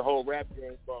gonna change the whole rap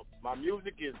game. But my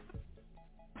music is.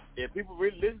 If people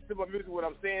really listen to my music, what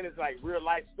I'm saying is like real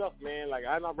life stuff, man. Like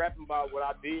I'm not rapping about what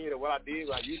I did or what I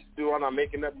used to do. I'm not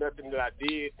making up nothing that I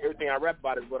did. Everything I rap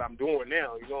about is what I'm doing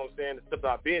now. You know what I'm saying? The stuff that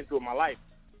I've been through in my life.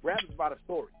 Rap is about a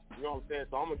story. You know what I'm saying?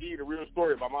 So I'm gonna give you the real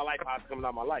story about my life, how it's coming out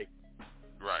of my life.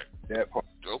 Right.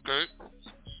 Okay.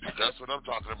 That's what I'm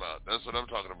talking about.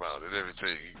 And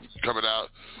everything coming out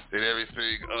and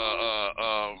everything.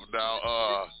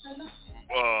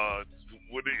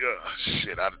 What do you,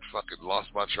 shit, I fucking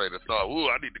lost my train of thought. Ooh,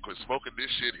 I need to quit smoking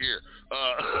this shit here.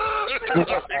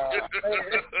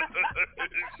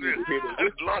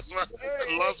 Lost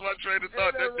my train of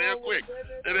thought that damn quick.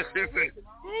 And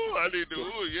ooh, I need to,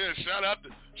 shout out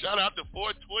to 420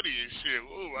 and shit.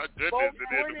 Ooh, my goodness.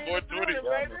 And then the 420,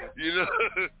 you know,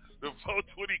 the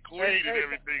 420 queen and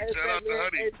everything. Shout out to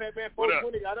Honey. Hey,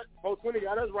 420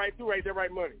 got us right too, right there,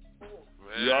 right money.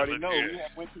 Man, you already know. We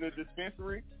went to the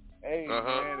dispensary. Hey,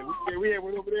 man, we had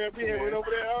went over there. Already, man.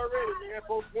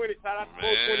 420. Shout out to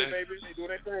 420, baby. They do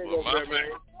their thing over there,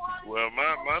 man. Well,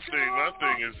 my thing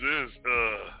is this.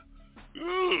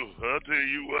 I'll tell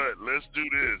you what. Let's do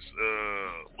this.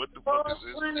 What the fuck is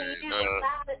this thing?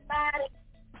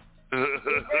 And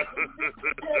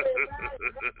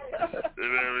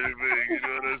everything, you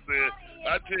know what I'm saying?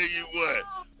 I tell you what.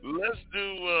 Let's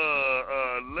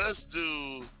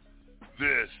do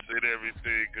this and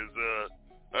everything, cause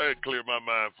I clear my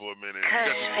mind for a minute.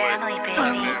 KUSH Family, baby.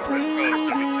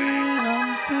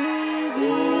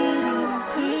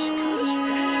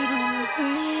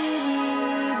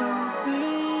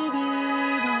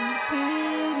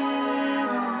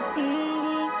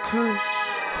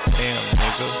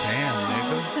 Damn,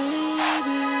 nigga.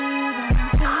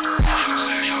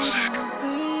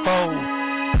 Oh.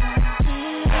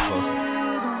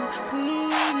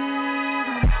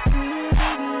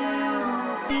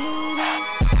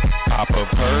 Pop a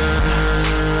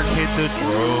perk, hit the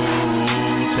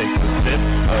road, take a sip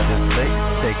of the stick,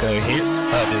 take a hit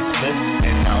of this split,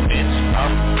 and now bitch,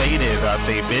 I'm faded, I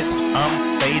say bitch,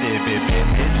 I'm faded, bitch,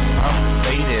 I'm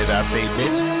faded, I say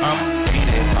bitch, I'm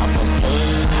faded, pop a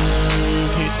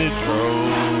perk, hit the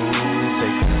road,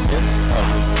 take a sip of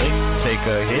the stick, take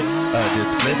a hit of this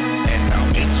split, and now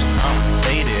bitch, I'm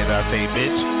faded, I say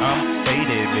bitch, I'm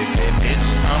faded, bitch,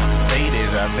 I'm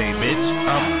faded, I say bitch,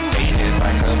 I'm faded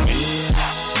like a bitch.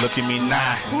 Look at me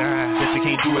now, bet you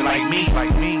can't do it like me.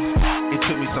 It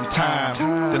took me some time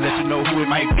to let you know who it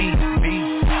might be.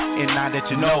 And now that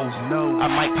you know, I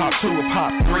might pop 2 or pop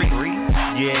 3.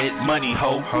 Yeah, it's money,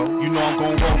 ho. You know I'm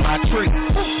gon' roll my tree.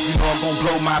 You know I'm gon'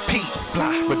 blow my peak.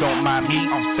 But don't mind me,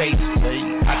 I'm safe.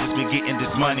 I just been getting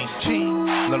this money.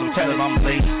 Let them tell them I'm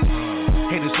late.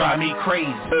 Haters drive me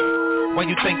crazy. Why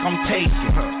you think I'm taking?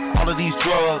 all of these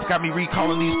drugs, got me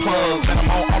recalling these plugs, and I'm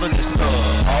on all of this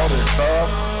stuff. All this stuff,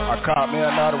 I caught me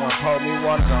another one, told me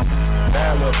one of them.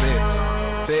 Bad little bitch,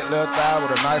 thick little thigh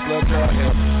with a nice little girl here.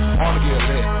 Wanna get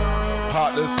lit,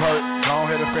 pop this perk, go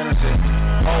ahead and finish it.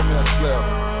 Hold me a slip,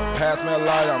 pass me a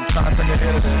lighter, I'm trying to take a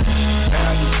hit of this.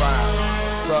 Damn, you fine.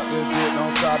 Suck this dick,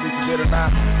 don't try to be some good or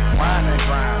not. Wine ain't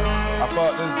grind. I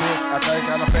fuck this bitch, I think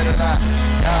I'm a fit or not.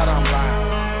 God, I'm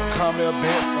lying. Come here,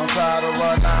 bitch, don't try to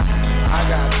run now. I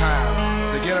got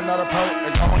time to get another perk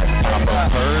and go ahead and pop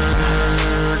a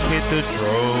perk, hit the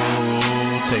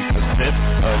drove, take a sip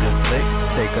of this lick,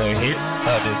 take a hit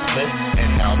of this flip,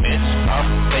 and now bitch,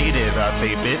 I'm faded. I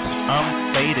say bitch, I'm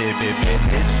faded, bitch,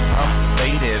 I'm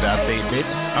faded. I say bitch,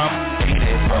 I'm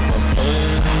faded. Pop a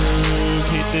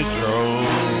perk, hit the drove,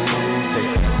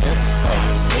 take a sip of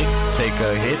this lick, take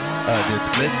a hit of this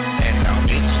flip, and now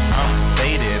bitch, I'm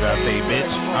faded. I say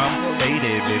bitch, I'm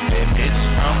faded, bitch,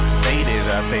 I'm faded.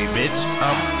 I say bitch,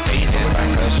 I'm faded.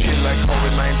 Like a shit like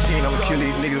COVID-19, I'ma kill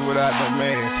these niggas without no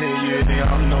man. 10 years nigga,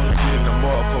 I'm known to get the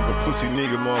motherfucker pussy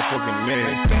nigga, motherfucking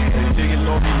man. These niggas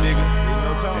know me nigga,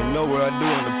 they know what I do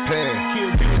in the past.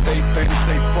 Stay famous,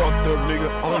 stay fucked up nigga,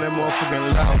 on that motherfucking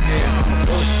loud gas. I'm a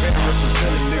first fan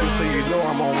representing nigga, so you know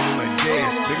I'm on that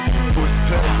gas, nigga. Push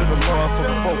pedal to the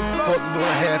motherfucking folk, fuck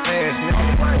doing half-ass nigga.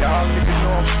 Y'all niggas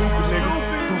know I'm stupid nigga,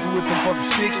 stupid with them fucking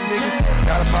chicks nigga.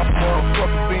 Gotta pop a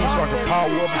motherfucking bean so I can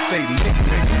power up and stay lit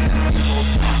nigga.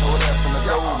 Know that from the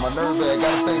go, my nerve bag,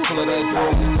 got a thing full of that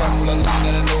dope. Fuck full of line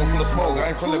and a nose full of smoke.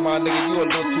 I ain't feeling my nigga, you a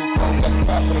little too close. Got the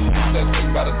spot for the bitch that stick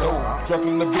by the door.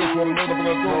 Dropping the bitch with a nigga for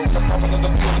the door. I'm popping in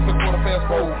the field, it's a fast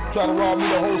forward. Try to rob me,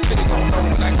 the whole city gon' know.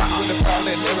 When I get you in the crowd,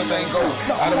 letting everything go.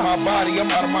 Out of my body,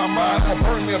 I'm out of my mind. I'm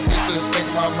burn me a bitch to the state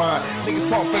of my mind. Niggas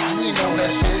talk fake, you ain't know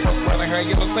that shit. I'm running her,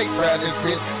 get a fake ride this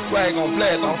bitch. Swag on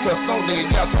blast, don't trust no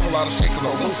nigga. Y'all talk a lot of shit, cause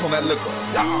I'm loose on that liquor.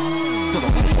 To the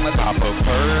loose on that pop a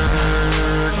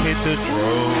perk, hit the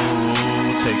drove,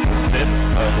 take a sip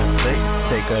of this lick,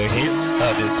 take a hit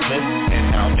of this flip, and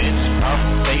now bitch,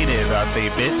 I'm faded. I say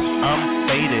bitch, I'm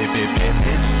faded, bitch,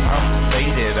 I'm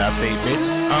faded. I say bitch,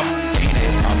 I'm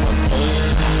faded. Pop a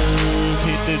perk,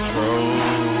 hit the drove,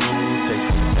 take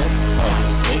a sip of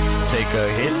this lick, take a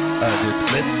hit of this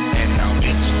flip, and now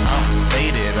bitch, I'm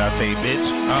faded. I say bitch,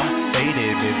 I'm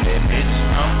faded, bitch,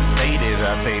 I'm faded.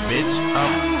 I say bitch,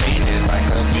 I'm faded like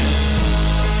a bitch.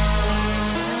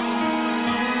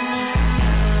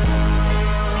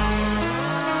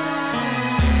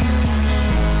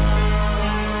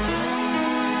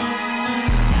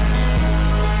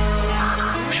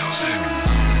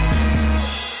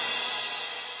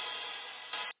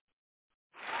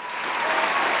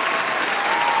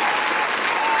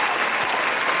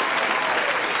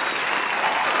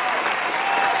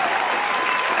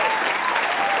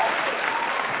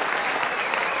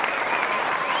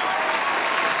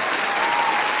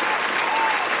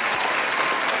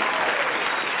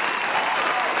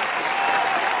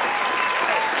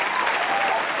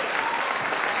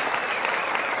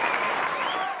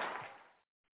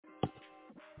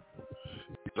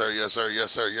 Yes, sir, yes,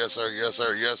 sir, yes, sir, yes,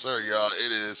 sir, yes, sir, y'all.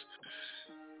 It is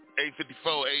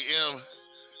 8:54 a.m.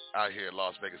 out here in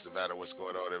Las Vegas, Nevada. What's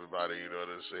going on, everybody? You know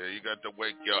what I'm saying? You got to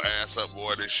wake your ass up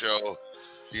morning show.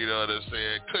 You know what I'm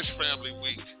saying? KUSH Family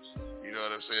Week. You know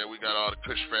what I'm saying? We got all the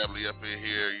KUSH family up in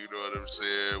here. You know what I'm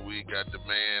saying? We got the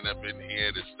man up in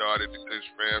here that started the KUSH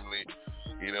family.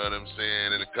 You know what I'm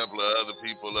saying? And a couple of other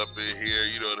people up in here.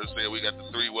 You know what I'm saying? We got the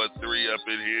 313 up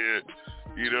in here.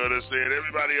 You know what I'm saying?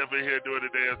 Everybody up in here doing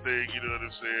the damn thing. You know what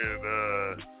I'm saying?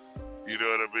 You know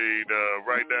what I mean?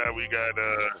 Right now we got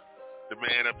the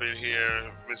man up in here,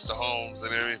 Mr. Holmes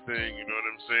and everything. You know what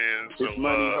I'm saying? So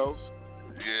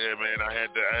yeah, man, I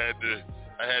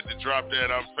had to drop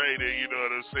that. I'm faded. You know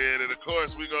what I'm saying? And of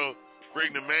course we gonna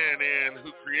bring the man in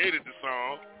who created the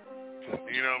song.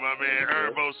 You know, my man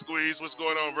Herbo Squeeze. What's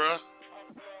going on, bro?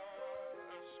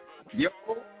 Yo.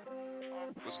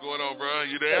 What's going on, bro?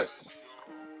 You there?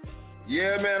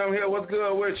 Yeah, man, I'm here. What's good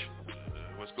with you?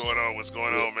 What's going on? What's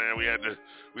going on, man? We had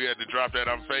to drop that.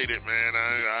 I'm faded, man.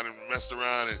 I done messed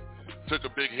around and took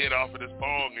a big hit off of this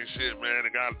bong and shit, man.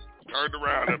 And got turned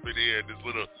around up in here, this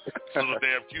little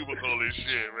damn cubicle and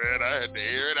shit, man. I had to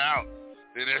air it out.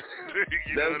 And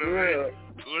you know what I mean?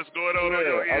 What's going on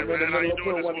your end, man? How you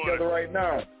doing this morning? Together right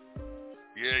now.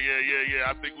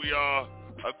 Yeah. I think we all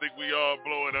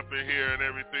blowing up in here and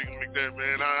everything like that,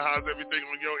 man. How's everything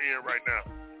on your end right now?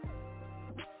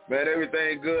 Man,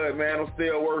 everything good, man. I'm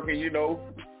still working, you know.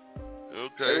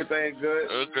 Okay. Everything good.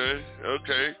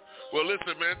 Okay. Well,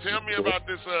 listen, man. Tell me about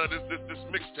this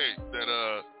mixtape that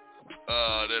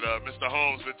Mr.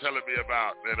 Holmes been telling me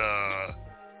about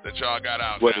that y'all got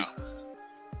out now.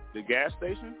 The gas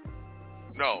station?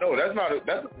 No. No, that's not.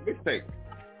 That's a mixtape.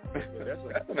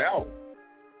 That's an album.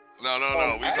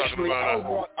 No. We talking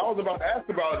about. I was about to ask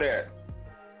about that.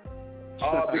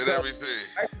 With everything.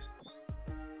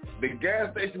 The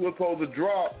gas station was supposed to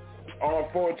drop on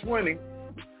 420.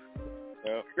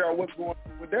 Figure out what's going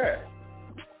on with that.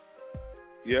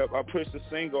 Yep, I pushed the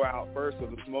single out first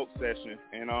of the smoke session,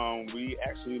 and we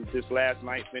actually just last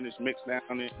night finished mixing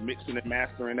and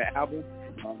mastering the album.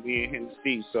 Me and him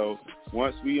Steve. So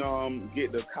once we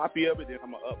get the copy of it, then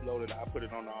I'm gonna upload it. I'll put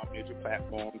it on all major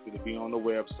platforms. It'll be on the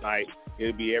website.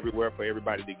 It'll be everywhere for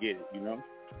everybody to get it. You know.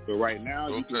 But right now,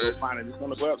 you can go find it. It's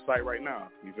on the website right now.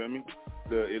 You feel me?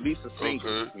 At least a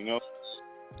single. You know.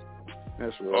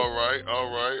 That's right. All right.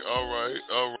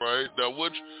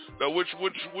 Now which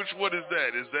one is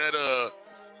that? Is that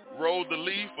Roll the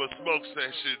Leaf or Smoke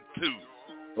Session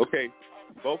 2? Okay,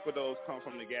 both of those come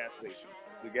from the gas station.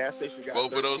 The gas station got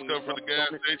both of those come from the gas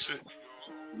station.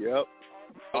 Yep.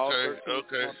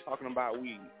 Okay. Talking about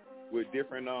weed with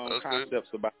different concepts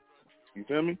about. You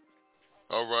feel me?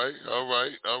 All right. I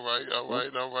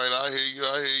hear you.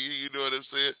 You know what I'm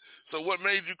saying? So what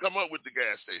made you come up with the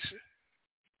gas station?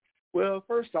 Well,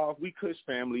 first off, we KUSH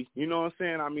family. You know what I'm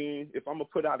saying? I mean, if I'm going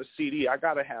to put out a CD, I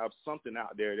got to have something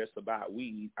out there that's about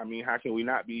weed. I mean, how can we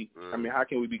not be, how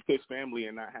can we be KUSH family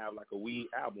and not have like a weed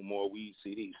album or a weed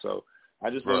CD? So I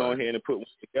just went on ahead and put one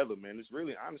together, man. It's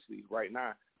really, honestly, right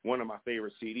now, one of my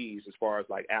favorite CDs as far as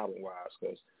like album-wise,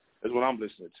 because that's what I'm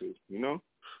listening to, you know?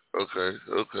 Okay.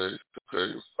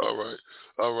 All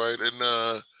right.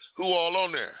 And who all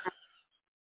on there?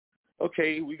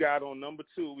 Okay, we got on number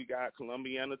 2, we got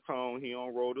Columbiana Tone. He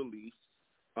on Roll the Leaf.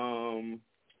 Let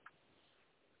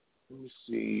me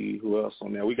see who else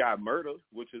on there. We got Murder,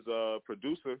 which is a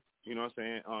producer, you know what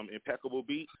I'm saying? Impeccable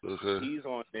Beat. He's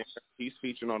on there. He's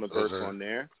featured on the verse on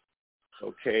there.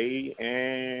 Okay,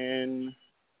 and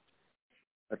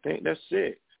I think that's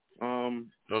it.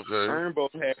 Ernbo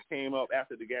had came up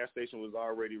after the gas station was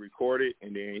already recorded,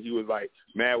 and then he was like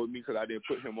mad with me because I didn't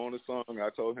put him on the song.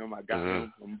 I told him I got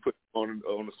him. I'm gonna put him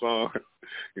on the song,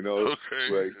 you know.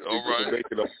 Okay, all right. Make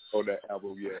it up on that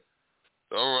album yet.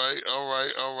 All right.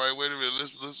 Wait a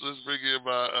minute. Let's bring in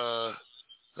my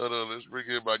hold on. Let's bring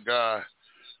in my guy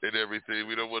and everything.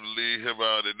 We don't want to leave him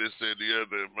out and this and the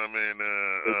other. My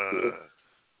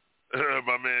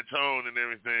man Tone and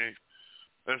everything.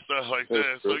 And stuff like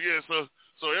that. So yeah, so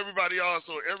everybody's all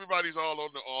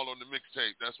on the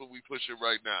mixtape. That's what we pushing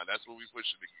right now. That's what we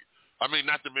pushing. I mean,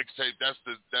 not the mixtape. That's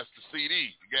the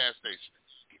CD, the gas station.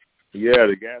 Yeah,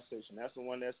 the gas station. That's the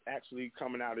one that's actually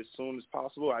coming out as soon as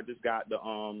possible. I just got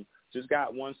one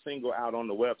single out on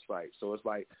the website, so it's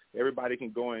like everybody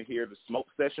can go and hear the Smoke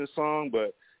Session song,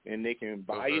 and they can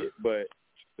buy it, but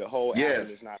the whole album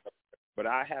is not up there. But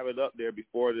I have it up there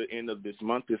before the end of this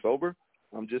month is over.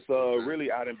 I'm just really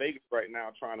out in Vegas right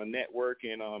now trying to network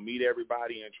and meet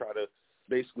everybody and try to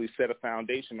basically set a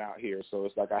foundation out here. So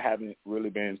it's like I haven't really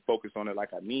been focused on it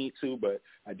like I need to, but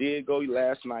I did go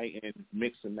last night and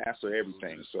mix and master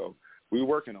everything. So we're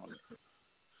working on it.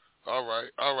 All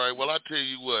right. Well, I tell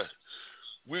you what,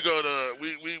 we gonna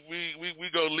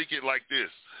leak it like this.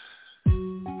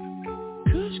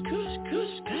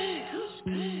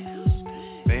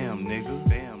 Damn nigga.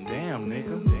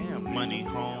 Money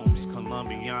home.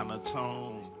 Columbiana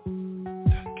Tone.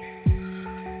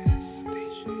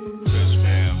 KUSH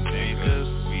fam niggas,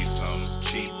 we some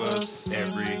cheapers.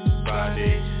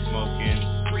 Everybody smoking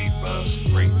reefer.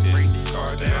 Break this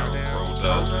car down, roll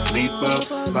up, leap up,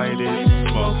 light it,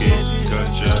 smoking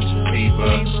ganja,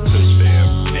 fever. KUSH fam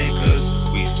niggas,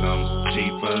 we some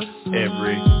cheapers.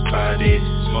 Everybody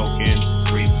smoking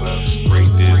reefer. Break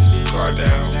this car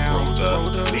down, roll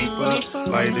up, leap up,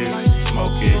 light it,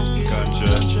 smoking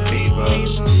ganja, fever.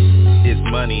 It's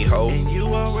money, ho. And you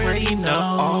already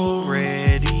know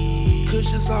KUSH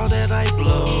is all that I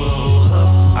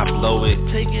blow. I blow it,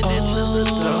 taking it to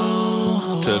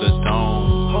the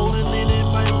dome, holding it in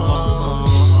my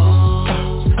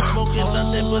lungs. Smoking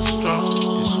nothing but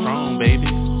strong. It's strong, baby.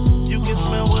 You can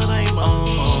smell what I'm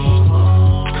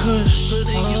on. KUSH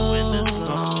putting you in the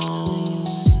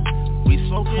zone. We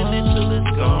smoking it till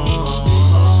it's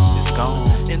gone. It's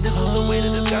gone. And this is the way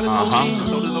that it's gotta go.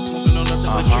 So there's no smoking on nothing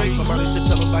but Drake. Somebody should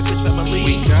tell us like KUSH family.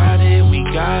 We got it.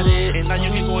 And now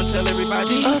you can go and tell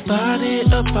everybody about it.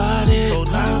 So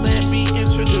now let me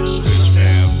introduce KUSH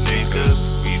fam niggas.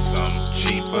 We some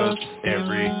cheapers.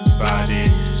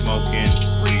 Everybody smoking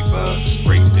reefer.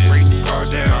 Break this car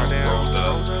down, roll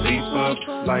up, leap up,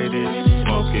 light it,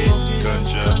 smoking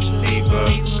ganja,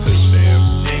 fever. KUSH fam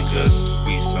niggas.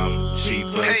 We some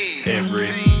cheapers.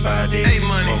 Everybody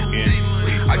smoking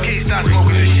reefer. I can't stop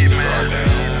smoking this shit,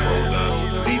 man.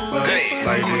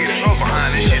 like this. Go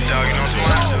behind this shit, dog. You know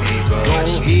what I'm saying? Go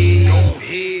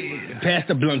ahead. Pass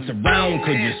the blunts around,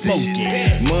 cause you're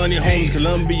smoking. Money, home,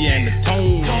 Columbia, and the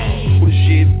tone. Put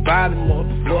shit by the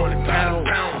motherfucker down. I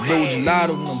blow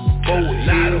gelato number 4.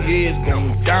 Hell yeah, it's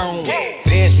going down.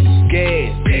 Pants with the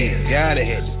gas, man. Gotta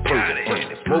have the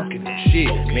first. Smoking the shit,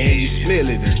 man. You smell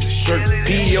it in the shirt.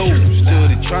 P.O.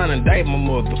 Stood trying to indict my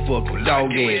motherfucking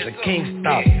dog ass. I can't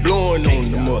stop blowing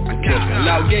on the motherfucking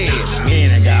dog ass.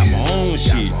 Man, I got my own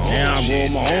shit. Now I roll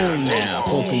my own now.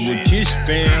 Fucking with KUSH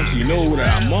fam, you know what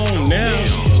I'm on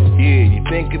now. Yeah, you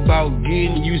think about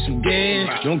getting you some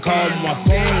gas? Don't call my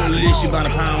phone unless you about a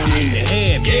pound in the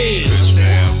head. KUSH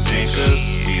fam thinkers,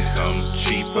 we some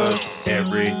cheaper.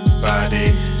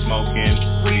 Everybody smoking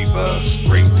reefer.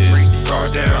 Break this car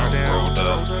down, roll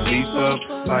up, leaf up,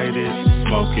 light it,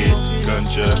 smoke it,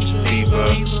 ganja, fever.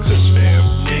 KUSH fam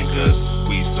thinkers,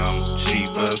 we some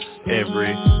cheaper.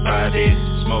 Everybody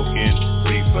smoking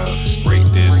reefer. Break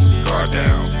this car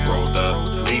down, roll up,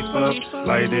 leaf up,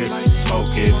 light it,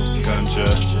 smoke it, ganja,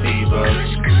 fever.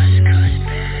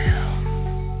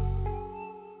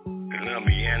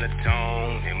 Columbiana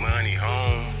tone and money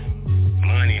home.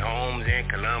 Money homes in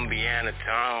Columbiana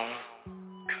town.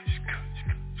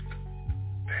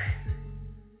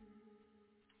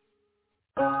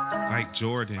 Like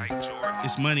Jordan,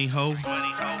 it's money ho.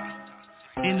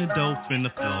 In the dope, in the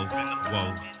flow.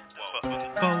 Whoa.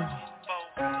 Foe.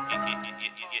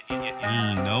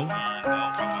 You know.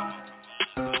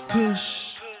 KUSH.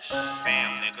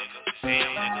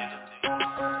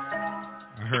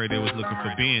 I heard they was looking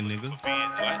for Ben, nigga.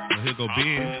 Well, here go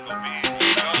Ben.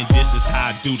 And this is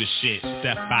how I do the shit.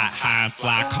 Step out high and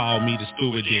fly, call me the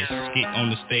stewardess. Get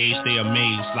on the stage, they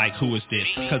amazed like who is this?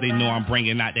 Cause they know I'm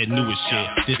bringing out that newest shit.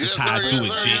 This is how I do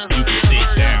it, shit. You can sit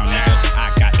down, nigga.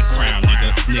 I got the crown,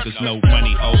 nigga. Niggas know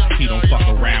money, oh, he don't fuck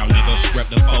around, nigga. Rep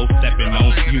the foe, stepping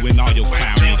on you and all your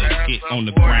clown niggas. Get on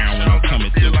the ground when I'm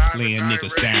coming through, laying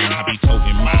niggas down. I be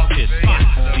toting my pistol.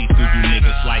 See through you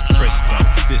niggas like Crisco,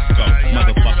 Disco,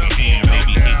 motherfucking ham, they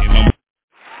be hitting on.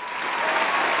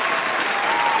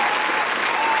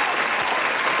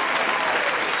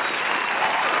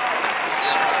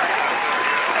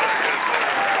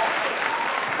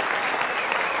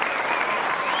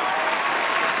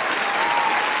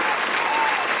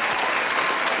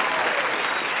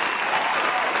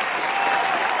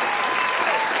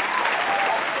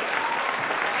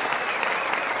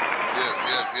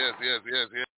 Yes.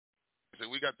 So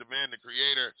we got the man, the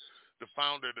creator, the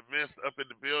founder, the myth up in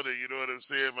the building. You know what I'm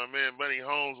saying? My man, Money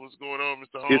Holmes. What's going on,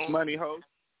 Mr. Holmes? It's Money Holmes.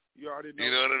 You already know.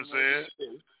 You know what I'm saying?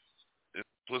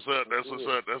 What's up? That's what's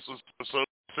up. That's what's up.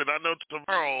 So I know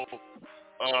tomorrow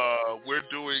we're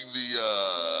doing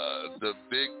the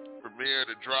big premiere,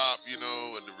 the drop, you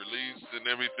know, and the release and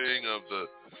everything of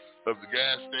the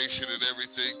gas station and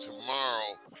everything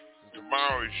tomorrow.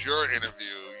 Tomorrow is your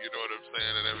interview, you know what I'm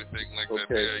saying, and everything like that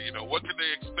there. You know, what can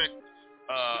they expect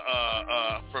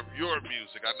from your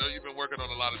music? I know you've been working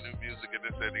on a lot of new music and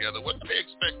this and the other. What can they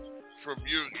expect from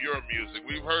your music?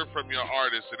 We've heard from your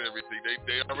artists and everything.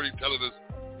 They already telling us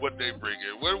what they bring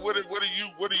in. What are you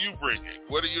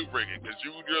bringing? What are you bringing? Because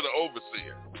you're the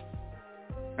overseer.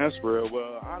 That's real.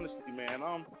 Well, honestly, man,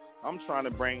 I'm trying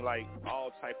to bring like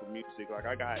all type of music. Like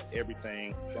I got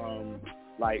everything from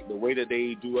like the way that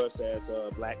they do us as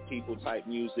black people type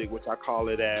music, which I call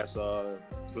it as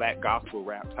black gospel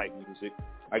rap type music.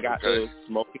 I got the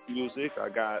smoking music. I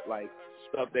got like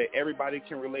stuff that everybody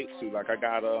can relate to. Like I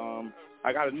got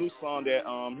a new song that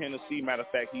Hennessy, matter of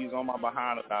fact, he's on my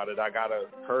behind about it. I gotta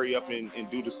hurry up and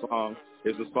do the song.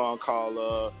 There's a song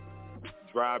called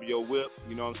Drive Your Whip.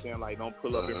 You know what I'm saying? Like don't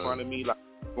pull up in front of me. Like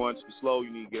going too slow, you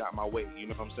need to get out my way. You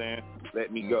know what I'm saying?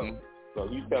 Let me go. So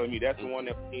he's telling me that's the one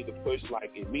that we need to push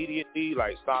like immediately.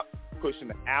 Like stop pushing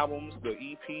the albums, the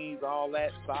EPs, all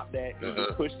that. Stop that and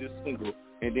just push this single,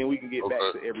 and then we can get back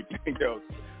to everything else.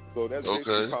 So that's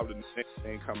basically probably the next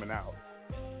thing coming out.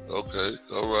 Okay.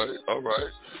 All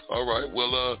right.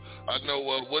 Well, I know.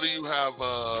 What do you have?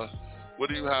 What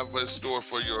do you have in store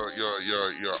for your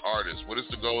artists? What is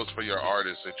the goals for your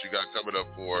artists that you got coming up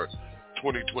for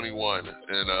 2021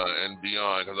 and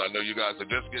beyond? Because I know you guys are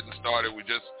just getting started. We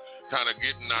just kind of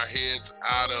getting our heads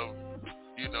out of,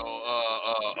 you know,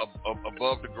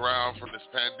 above the ground from this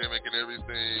pandemic and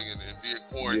everything, and being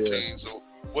quarantined. Yeah. So,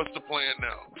 what's the plan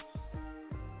now?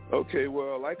 Okay,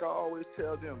 well, like I always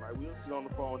tell them, right, we sit on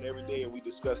the phone every day and we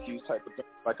discuss these type of things,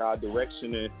 like our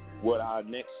direction and what our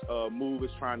next move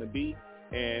is trying to be.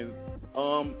 And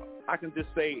I can just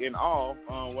say in all,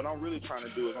 what I'm really trying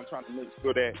to do is I'm trying to make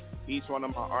sure that each one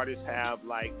of my artists have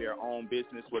like their own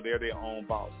business where they're their own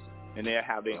boss. and they'll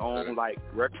have their own like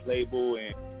record label,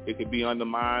 and it could be under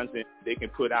mine, and they can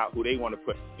put out who they want to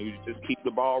put. And you just keep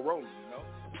the ball rolling, you know.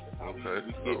 That's how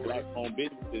we get black-owned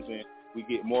businesses, and we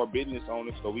get more business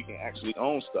owners, so we can actually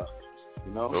own stuff,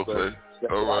 you know. Okay. So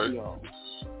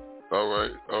All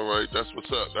right. That's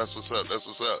what's up.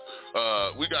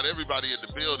 We got everybody in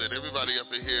the building. Everybody up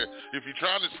in here. If you're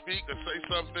trying to speak or say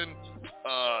something,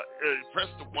 press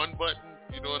the 1 button.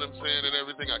 You know what I'm saying, and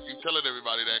everything. I keep telling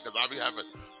everybody that because I'll be having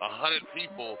 100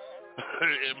 people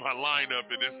in my lineup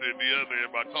and this and the other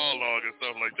in my call log and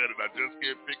stuff like that, and I just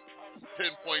can't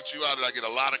pinpoint you out, and I get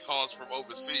a lot of calls from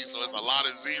overseas, so it's a lot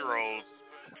of zeros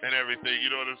and everything.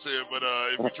 You know what I'm saying? But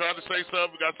if you're trying to say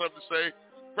something, got something to say,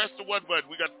 press the 1 button.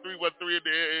 We got 313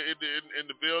 in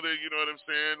the building. You know what I'm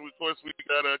saying? Of course, we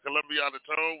got Columbia on the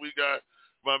tone. We got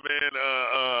my man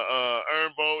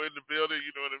Ernbo in the building.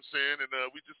 You know what I'm saying? And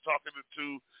we just talking to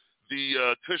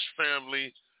the KUSH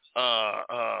Family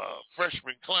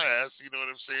Freshman Class. You know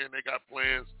what I'm saying? They got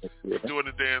plans. They're doing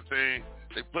the damn thing.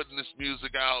 They putting this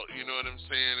music out. You know what I'm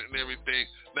saying? And everything.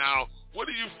 Now, what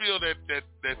do you feel that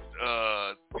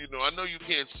you know? I know you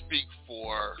can't speak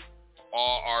for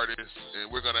all artists,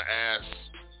 and we're gonna ask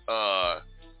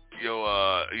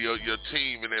your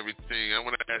team and everything. I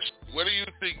want to ask, what do you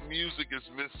think music is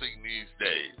missing these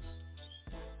days?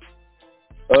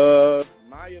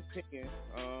 My opinion,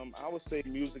 I would say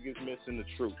music is missing the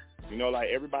truth. You know, like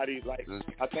everybody, like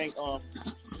I think Tone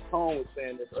was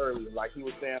saying this earlier. Like he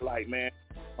was saying, like, man,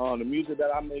 the music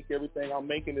that I make, everything I'm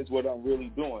making is what I'm really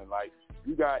doing. Like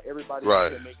you got everybody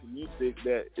out there making music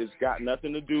that has got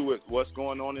nothing to do with what's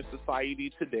going on in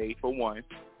society today, for one.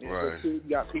 And for two, you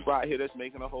got people out here that's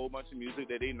making a whole bunch of music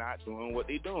that they're not doing what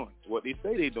they're doing, what they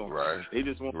say they're doing. Right. They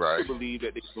just want to believe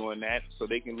that they're doing that so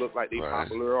they can look like they're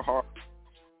popular or hard.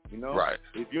 You know? Right.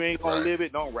 If you ain't gonna live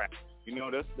it, don't rap. You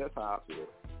know, that's how I feel.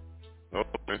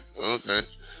 Okay.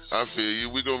 I feel you.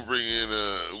 We're gonna bring in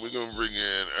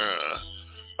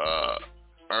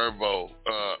Ernbo.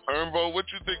 Ernbo, what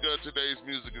you think today's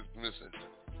music is missing?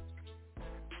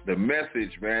 The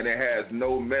message, man. It has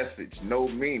no message, no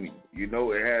meaning. You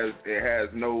know, it has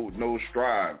no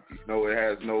strive. You know, it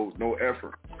has no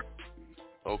effort.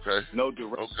 Okay. No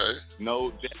direction. Okay.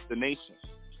 No destination.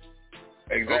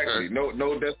 Exactly. Okay.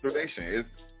 No destination.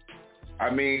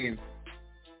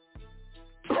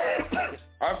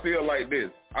 I feel like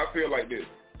this.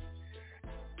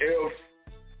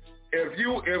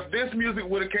 If this music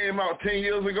would have came out 10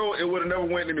 years ago, it would have never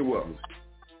went anywhere.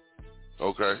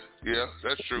 Okay. Yeah,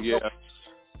 that's true. Yeah.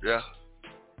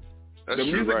 That's the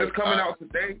music true, that's coming out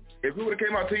today, if it would have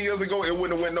came out 10 years ago, it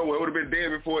wouldn't have went nowhere. It would have been dead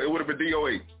before. It would have been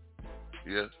DOA.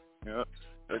 Yeah.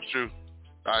 That's true.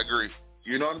 I agree.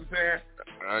 You know what I'm saying?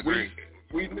 I agree.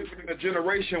 We live in a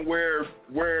generation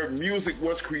where music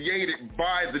was created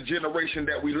by the generation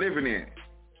that we living in.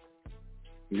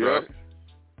 Yeah. Right.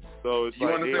 So it's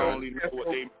like they only know what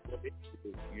they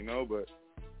do, you know, but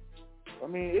I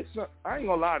mean, I ain't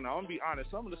gonna lie now, I'm gonna be honest,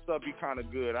 some of the stuff be kind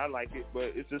of good, I like it,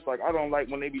 but it's just like, I don't like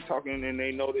when they be talking and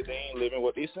they know that they ain't living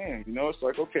what they saying, you know, it's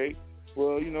like, okay,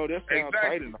 well, you know, that sounds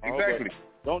tight and all, but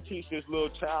don't teach this little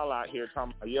child out here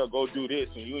talking about, yeah, go do this,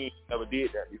 and you ain't never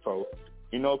did that before,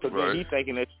 you know, because then he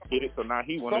thinking that you did it, so now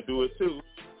he want to do it too,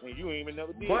 and you ain't even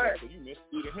never did it, so you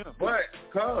misleading him. But,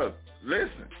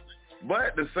 listen.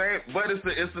 But it's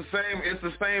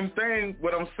the same thing.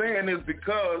 What I'm saying is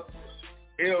because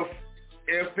if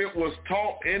it was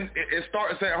taught it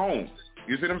starts at home.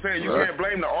 You see what I'm saying? You can't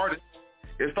blame the artist.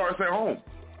 It starts at home.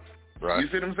 Right. You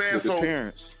see what I'm saying? With the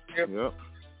parents.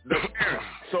 The parents.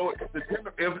 So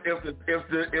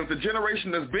if the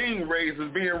generation that's being raised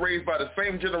is being raised by the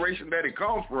same generation that it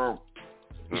comes from.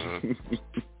 It's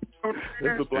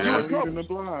the blind leading the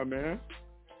blind, man.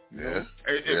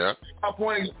 Yeah. My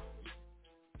point.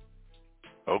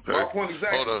 Okay. My point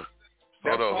exactly. Hold on.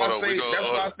 That's why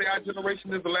I say our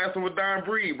generation is the last of a dying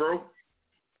breed, bro.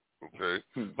 Okay.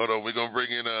 Hold on. We're gonna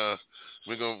bring in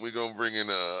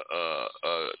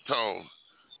Tone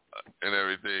and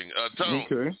everything. Tone.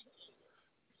 Okay.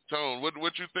 Tone. What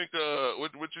you think?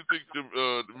 What you think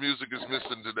the music is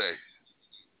missing today?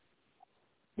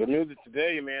 The music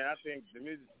today, man. I think the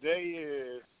music today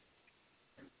is.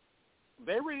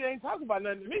 They really ain't talking about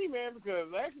nothing to me, man,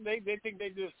 because actually they think they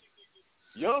just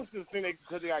youngsters think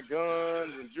because they got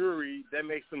guns and jewelry that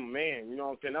makes them a man. You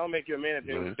know what I'm saying? That don't make you a man at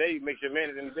the end of the day. It makes you a man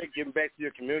at the end of the day. Giving back to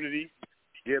your community,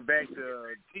 give back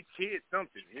to teach kids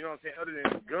something. You know what I'm saying? Other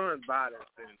than gun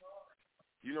violence and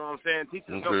you know what I'm saying? Teach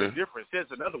them something different. Says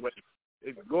another way.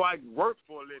 Go out and work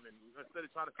for a living instead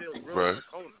of trying to sell drugs in the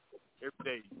corner every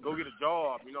day. Go get a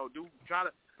job. You know, try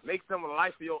to make some of the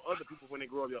life for your other people when they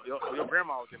grow up. Your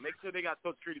grandma was there. Make sure they got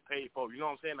Social Security paid for. You know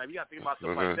what I'm saying? Like, you got to think about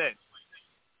stuff like that.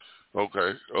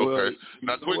 Okay. Well,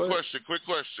 now, quick question.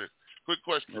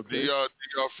 Okay. Do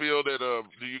y'all feel that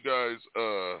do you guys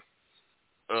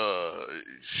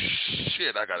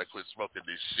shit, I gotta quit smoking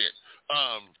this shit.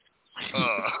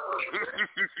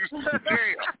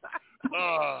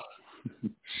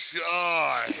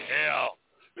 Hell.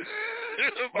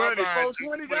 Money,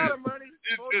 420 got him, money.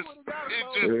 It just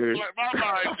like my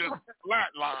mind just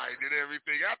flatlined and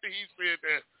everything. After he said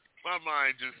that, my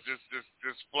mind just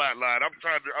flatlined. I'm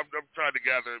trying to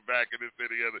gather it back and this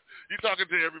and the other. You talking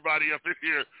to everybody up in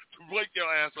here? Wake your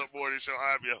ass up morning show.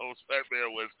 I'm your host, Fat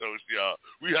Man West Coast, y'all.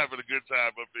 We having a good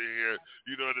time up in here.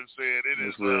 You know what I'm saying? It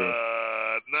is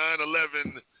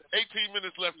 9:11, 18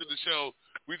 minutes left in the show.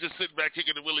 We just sitting back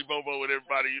kicking the Willy Bobo with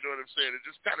everybody. You know what I'm saying? And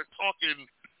just kind of talking.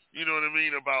 You know what I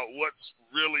mean, about what's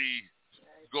really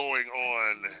going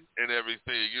on and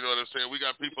everything. You know what I'm saying? We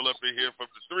got people up in here from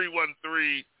the 313,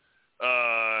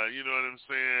 you know what I'm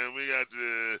saying? We got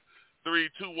the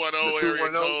 3210 area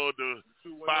code, the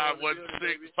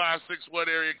 516,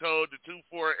 561 area code, the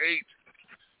 248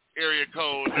 area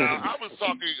code. Now, I was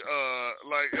talking,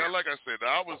 like I said,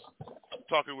 I was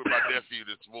talking with my nephew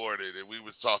this morning, and we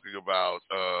was talking about,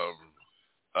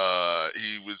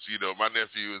 he was, my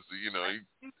nephew is, he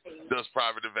does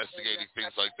private investigating,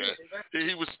 things like that.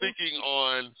 He was speaking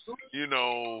on,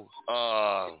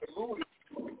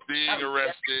 being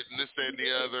arrested and this and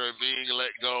the other and being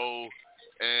let go,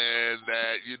 and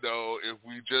that, if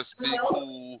we just be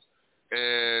cool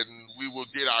and we will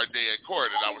get our day in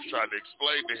court. And I was trying to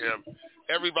explain to him,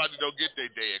 everybody don't get their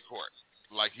day in court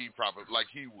like he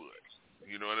would.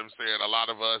 You know what I'm saying? A lot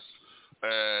of us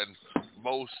and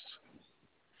most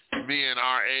men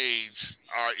our age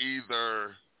are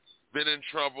either been in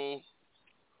trouble,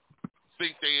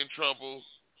 think they in trouble,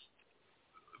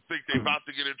 think they about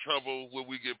to get in trouble when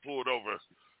we get pulled over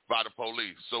by the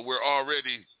police. So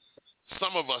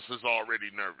some of us is already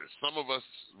nervous. Some of us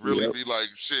really be like,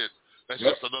 shit, that's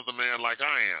just another man like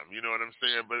I am. You know what I'm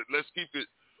saying? But let's keep it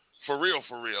for real,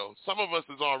 for real. Some of us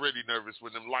is already nervous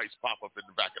when them lights pop up in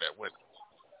the back of that window.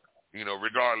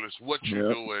 Regardless what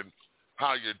you're doing,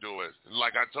 how you're doing.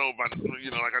 Like I told my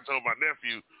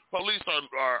nephew, police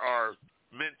are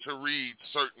meant to read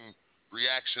certain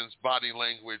reactions, body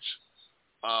language.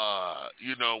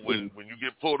 When you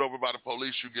get pulled over by the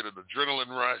police, you get an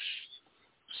adrenaline rush.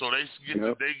 So they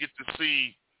get to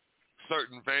see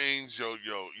certain veins,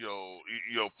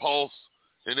 your pulse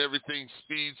and everything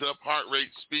speeds up, heart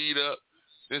rate speed up,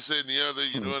 this and the other.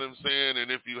 You know what I'm saying?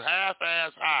 And if you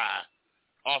half-ass high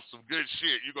off some good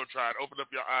shit, you're gonna try and open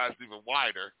up your eyes even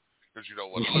wider because you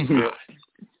don't want to look high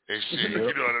and shit.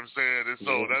 You know what I'm saying? And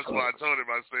so that's why I told him,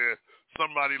 I said,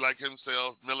 somebody like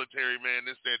himself, military man,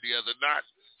 this, that, the other, not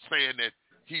saying that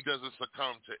he doesn't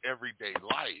succumb to everyday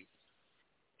life,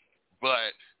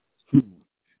 but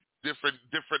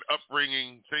different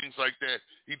upbringing, things like that.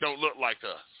 He don't look like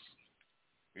us.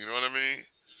 You know what I mean?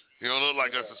 He don't look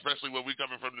like us, especially when we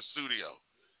coming from the studio.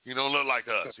 He don't look like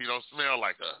us. He don't smell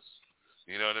like us.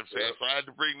 You know what I'm saying? So I had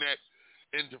to bring that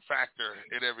into factor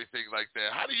and everything like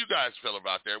that. How do you guys feel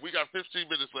about that? We got 15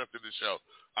 minutes left in the show.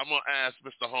 I'm going to ask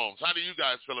Mr. Holmes, how do you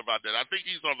guys feel about that? I think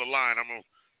he's on the line. I'm going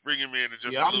to bring him in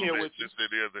just a little bit. Just the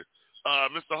other.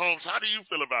 Mr. Holmes, how do you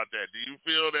feel about that? Do you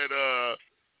feel that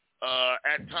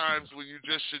at times when you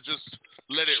should just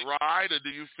let it ride, or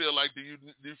do you feel like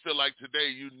today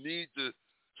you need to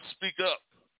speak up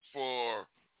for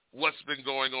what's been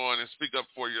going on and speak up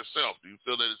for yourself? Do you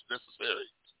feel that it's necessary?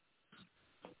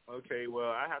 Okay,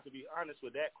 well, I have to be honest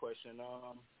with that question.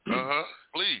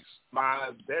 Please.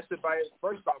 My best advice,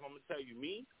 first off, I'm going to tell you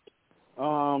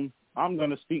I'm going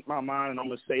to speak my mind, and I'm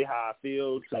going to say how I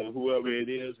feel to whoever it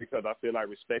is, because I feel like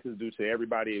respect is due to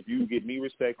everybody. If you give me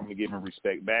respect, I'm going to give them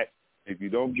respect back. If you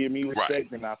don't give me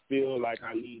respect, then I feel like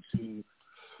I need to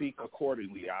speak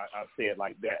accordingly. I say it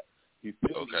like that. You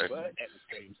feel me? But at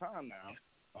the same time now,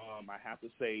 I have to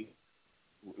say,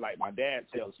 like my dad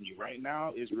tells me, right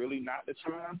now is really not the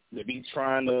time to be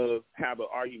trying to have an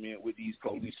argument with these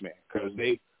policemen, because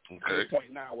they to the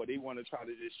point now where they want to try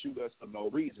to just shoot us for no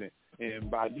reason.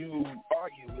 And by you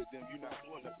arguing with them, you're not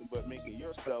doing nothing but making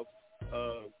yourself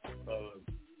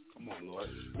come on, Lord.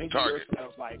 Making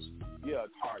yourself like,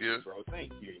 target, bro.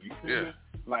 Thank you. You feel me?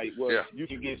 Like, you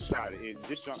can get shot, and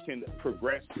this jump can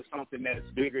progress to something that's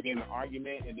bigger than an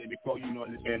argument, and then before you know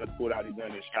it, this man has pulled out his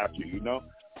gun and shot you, you know?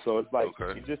 So it's like,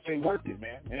 it just ain't worth it,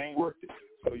 man. It ain't worth it.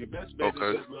 So your best bet is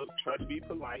just try to be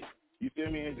polite. You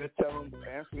feel me? And just tell them,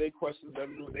 answer their questions, let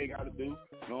them do what they got to do.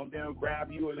 Don't them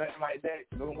grab you or nothing like that.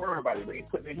 Don't worry about it. They ain't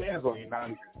putting their hands on you now.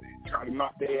 try to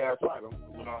knock their ass out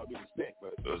with all due respect.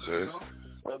 But okay.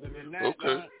 Other than that,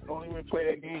 okay. don't even play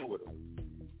that game with them.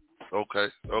 Okay.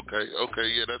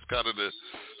 Yeah, that's kind of the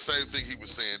same thing he was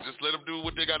saying. Just let them do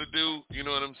what they got to do. You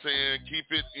know what I'm saying?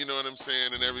 Keep it. You know what I'm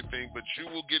saying, and everything. But you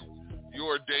will get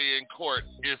your day in court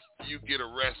if you get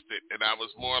arrested. And I was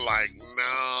more like,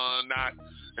 no, not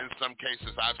in some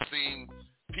cases. I've seen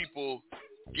people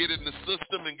get in the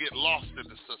system and get lost in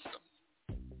the system.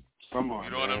 Come on,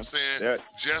 you know man. what I'm saying? That's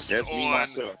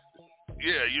on,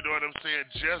 yeah, you know what I'm saying?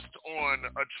 Just on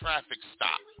a traffic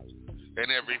stop and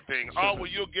everything. Oh,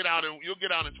 well, you'll get out in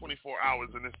 24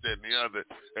 hours and this, that, and the other,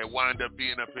 and wind up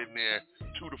being up in there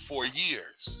 2 to 4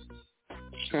 years.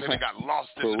 And they got lost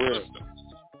in the system.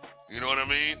 You know what I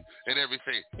mean? And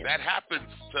everything. That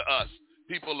happens to us,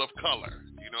 people of color.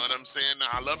 You know what I'm saying?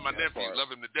 Now, I love my nephew, love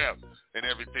him to death and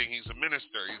everything. He's a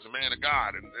minister. He's a man of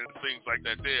God and things like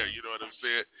that there. You know what I'm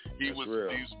saying? He's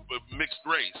mixed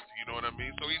race. You know what I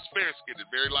mean? So he's fair-skinned,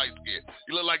 very light-skinned.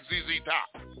 He look like ZZ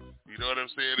Top. You know what I'm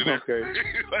saying? And okay.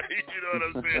 You know what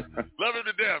I'm saying? Love him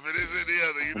to death. It is in the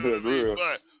other. You know what I mean?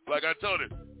 But like I told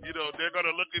him, you know, they're going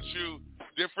to look at you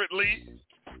differently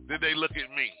than they look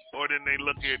at me or than they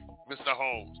look at Mr.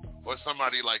 Holmes or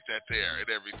somebody like that there and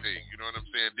everything. You know what I'm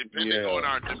saying? Depending on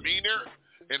our demeanor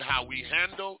and how we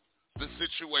handle the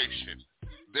situation,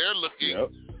 they're looking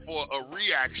for a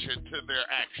reaction to their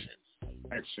action.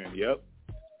 Yep.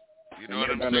 You know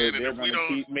what I'm saying? They're going to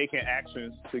keep making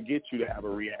actions to get you to have a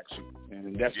reaction.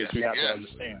 And that's what you have to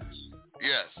understand.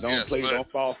 Yes. Don't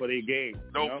fall for their games.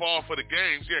 Don't fall for the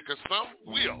games, because some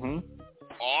will. Mm-hmm.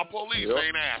 All police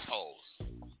ain't assholes.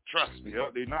 Trust me.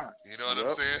 Yep, they're not. You know what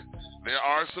I'm saying? There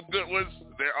are some good ones.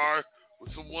 There are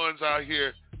some ones out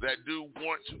here that do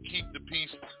want to keep the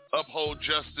peace, uphold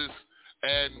justice,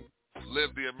 and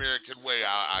live the American way,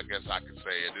 I guess I could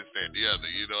say, and this, that, and the other.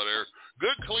 You know, they're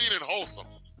good, clean, and wholesome.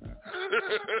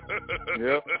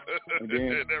 Yep. And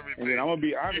then I'm gonna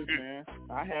be honest, man.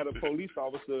 I had a police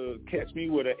officer catch me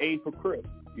with an A for Crip.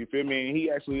 You feel me? And he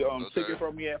actually took it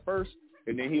from me at first,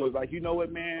 and then he was like, you know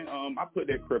what, man? I put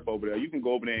that Crip over there. You can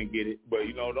go over there and get it, but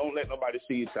don't let nobody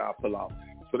see you till I pull out.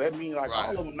 So that means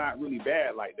all of them not really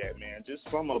bad like that, man. Just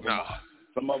some of them.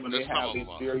 Some of them, they have these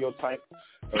stereotype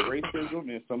of racism,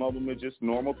 and some of them are just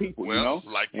normal people. Well, you know,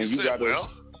 like and you said, gotta,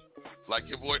 like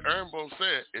your boy Ernbo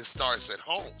said, it starts at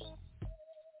home.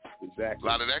 Exactly. A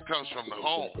lot of that comes from the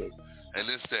home. And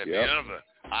this, that, and the other.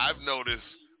 I've noticed,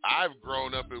 I've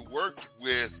grown up and worked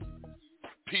with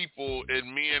people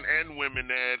and men and women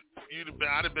that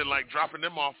I'd have been like dropping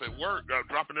them off at work,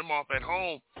 dropping them off at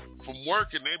home from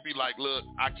work, and they'd be like, look,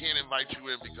 I can't invite you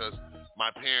in because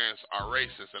my parents are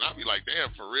racist. And I'd be like,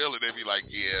 damn, for real? And they'd be like,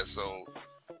 yeah, so,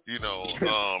 you know what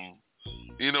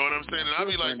I'm saying? And I'd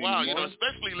be like, wow,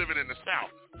 especially living in the South.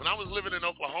 When I was living in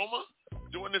Oklahoma,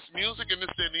 doing this music and this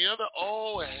and the other,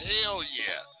 oh, hell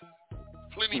yeah.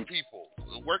 Plenty people.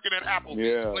 Working at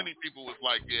Applebee's, plenty people was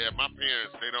like, yeah, my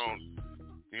parents, they don't,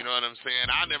 you know what I'm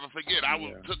saying? I'll never forget. I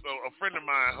took a friend of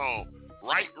mine home,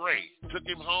 Wright Ray, took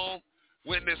him home,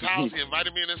 went in his house. He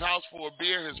invited me in his house for a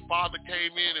beer. His father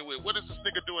came in and went, what is this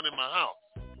nigga doing in my house?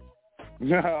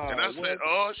 And I said,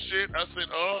 oh, shit.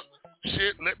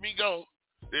 Let me go.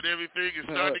 And everything is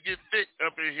starting to get thick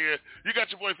up in here. You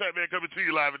got your boy Fat Man coming to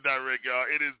you live and direct, y'all.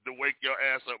 It is the Wake Your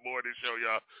Ass Up Morning Show,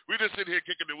 y'all. We just sitting here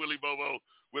kicking the Willy Bobo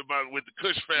with the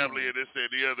Kush family and this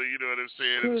and the other, you know what I'm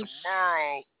saying? And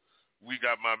tomorrow, we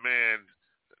got my man,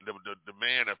 the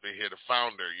man up in here, the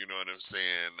founder, you know what I'm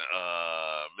saying?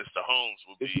 Mr. Holmes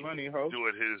will be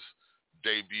doing his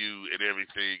debut and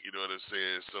everything, you know what I'm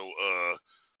saying? So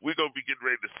we're going to be getting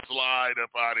ready to slide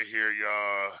up out of here,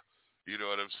 y'all. You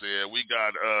know what I'm saying? We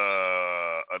got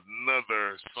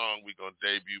another song we're going to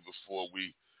debut before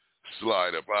we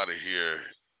slide up out of here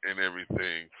and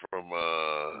everything from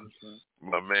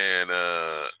my man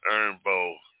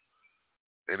Ernbo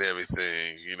and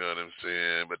everything. You know what I'm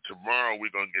saying? But tomorrow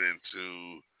we're going to get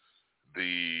into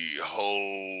the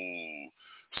whole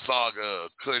saga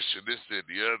of Kush and this and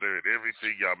the other and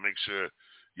everything. Y'all make sure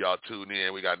y'all tune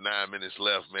in. We got 9 minutes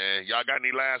left, man. Y'all got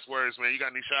any last words, man? You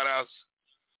got any shout-outs?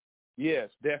 Yes,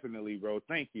 definitely, bro.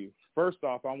 Thank you. First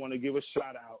off, I want to give a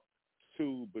shout out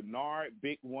to Bernard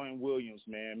Big One Williams,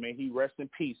 man. May he rest in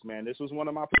peace, man. This was one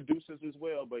of my producers as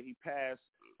well, but he passed,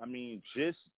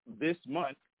 just this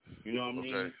month, you know what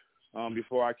I mean,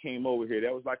 before I came over here.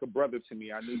 That was like a brother to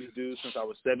me. I knew this dude since I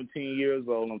was 17 years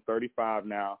old. I'm 35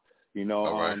 now. You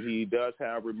know, he does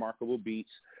have remarkable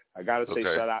beats. I got to say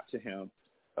shout out to him.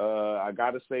 I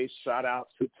got to say shout out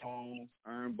to Tone,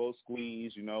 Ernbo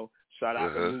Squeeze, shout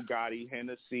out to Bugatti,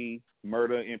 Hennessy,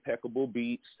 Murder, Impeccable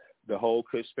Beats, the whole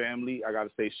KUSH family. I got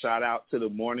to say shout out to the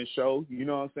morning show. You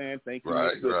know what I'm saying? Thank you,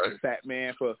 Mr. Fat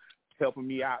Man, for helping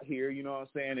me out here. You know what I'm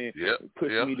saying? And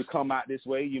pushing me to come out this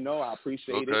way. You know, I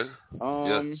appreciate it.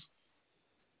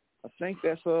 I think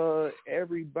that's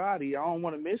everybody. I don't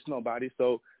want to miss nobody.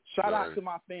 So shout out to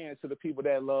my fans, to the people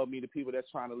that love me, the people that's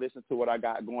trying to listen to what I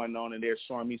got going on, and they're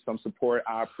showing me some support.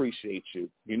 I appreciate you.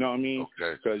 You know what I mean?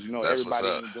 Because, you know, that's everybody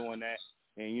ain't doing that.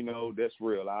 And, you know, that's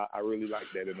real. I really like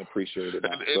that and appreciate it.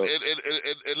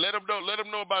 And let them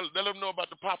know about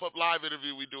the pop-up live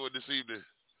interview we doing this evening.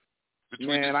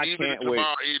 Man, I can't wait.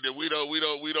 Tomorrow evening. We don't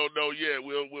know yet.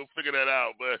 We'll figure that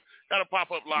out. But got a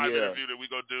pop-up live interview that we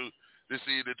gonna do this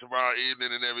evening, tomorrow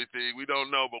evening, and everything. We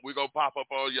don't know, but we're going to pop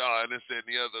up on y'all and this and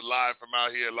the other live from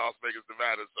out here in Las Vegas,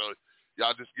 Nevada. So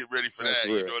y'all just get ready for that.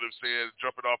 You know what I'm saying?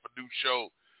 Jumping off a new show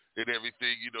and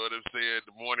everything, you know what I'm saying?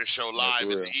 The morning show live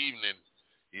in the evening,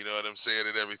 you know what I'm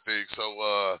saying, and everything. So,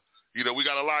 you know, we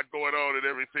got a lot going on and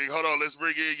everything. Hold on, let's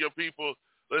bring in your people.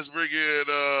 Let's bring in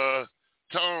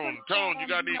Tone. Tone,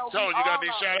 you got any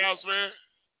shout-outs, man?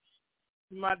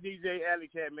 My DJ Alley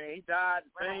Cat, man, he died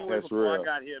the same way before I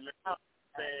got here, man.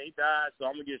 He died, so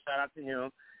I'm going to give a shout-out to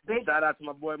him. Shout out to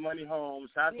my boy Money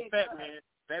Holmes. Shout out to Fat Man.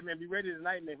 Fat Man, be ready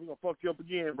tonight, man. We're going to fuck you up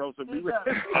again, bro, so be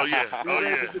ready. Oh, yeah.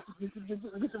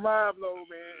 Get your vibe low,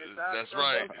 man. And that's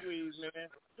right. Squeeze, man.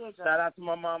 Shout out to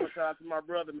my mama. Shout out to my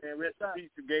brother, man. Rest in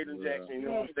peace to Gayden Jackson, you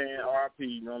know what I'm saying?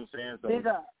 RP, you know what I'm saying? So,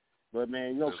 but,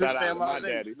 man, you know, KUSH Fam,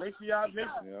 make sure y'all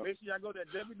go to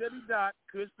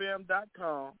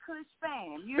www.kushfam.com. KUSH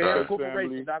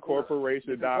Fam.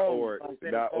 Corporation.org.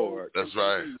 That's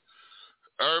right.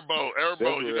 Herbo,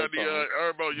 you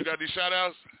got any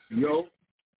shout-outs? Yo.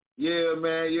 Yeah,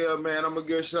 man. I'm going to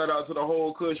give a shout-out to the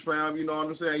whole KUSH Fam. You know what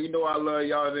I'm saying? You know I love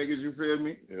y'all niggas. You feel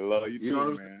me? I love you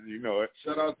too, man. You know it.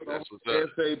 Shout out to the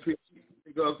SAP.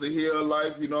 Because to heal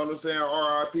life, you know what I'm saying?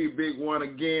 RIP, big one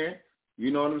again. You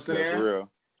know what I'm saying?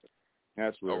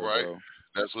 That's real. All right. Bro.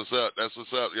 That's what's up,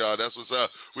 y'all. That's what's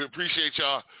up. We appreciate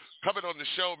y'all coming on the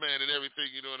show, man, and everything,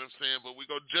 you know what I'm saying? But we're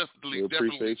going to definitely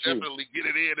get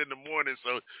it in the morning.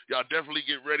 So y'all definitely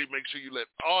get ready. Make sure you let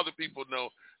all the people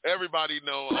know, everybody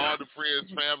know, all the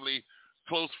friends, family,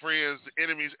 close friends,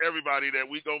 enemies, everybody, that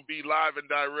we're going to be live and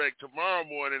direct tomorrow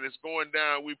morning. It's going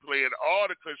down. We playing all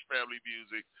the KUSH family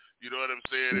music. You know what I'm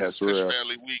saying? That's it's KUSH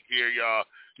Family Week here, y'all,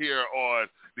 here on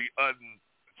the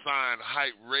Unsigned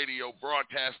Hype Radio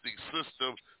Broadcasting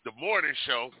System, the morning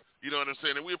show. You know what I'm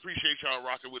saying? And we appreciate y'all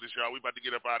rocking with us, y'all. We about to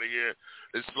get up out of here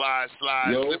and slide,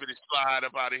 slippity slide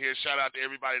up out of here. Shout out to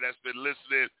everybody that's been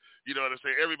listening. You know what I'm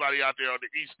saying? Everybody out there on the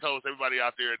East Coast, everybody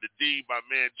out there at the D, my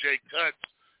man Jay Cuts.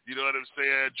 You know what I'm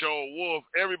saying? Joel Wolf,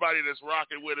 everybody that's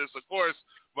rocking with us. Of course,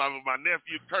 my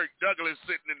nephew Kirk Douglas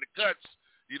sitting in the cuts.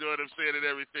 You know what I'm saying, and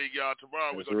everything, y'all.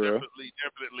 Tomorrow we're going to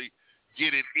definitely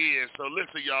get it in. So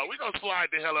listen, y'all, we're going to slide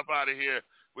the hell up out of here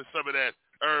with some of that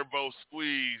Herbo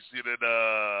Squeeze. You know,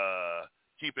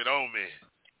 keep it on me.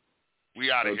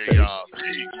 We out of here, y'all.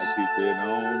 Peace. Keep it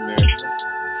on me.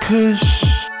 KUSH.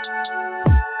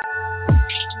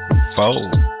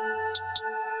 Fold.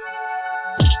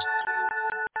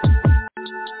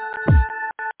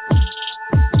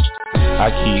 I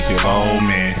keep it on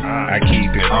me. I keep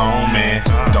it on me.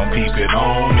 Don't peep it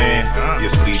on me.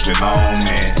 You're sleeping on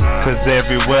me. Cause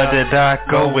everywhere that I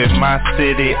go in my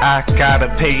city, I gotta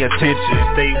pay attention.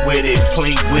 Stay with it,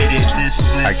 play with it.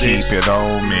 I keep it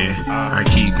on me. I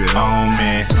keep it on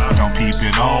me. Don't peep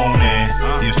it on me.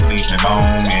 You're sleeping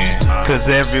on me. Cause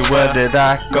everywhere that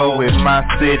I go in my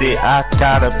city, I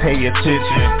gotta pay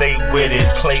attention. Stay with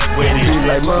it, play with it.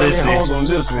 Like money, hold on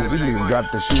this one. These niggas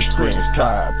got the shoestrings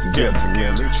tied together.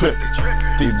 Yeah, they trippin'.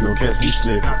 People gon' catch me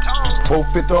slippin'.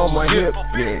 450 on my hip.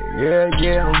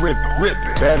 Yeah, I'm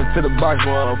rippin'. Batted to the box,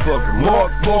 motherfucker. Mark,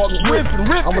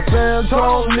 rippin'. I'm a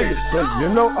Santone nigga, so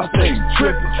you know I stay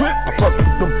trippin'. I fuck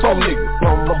with them 4 niggas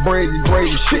from my Brady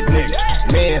shit nigga.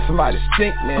 Man, somebody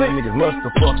stink, man. Niggas must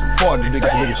have fucking farted.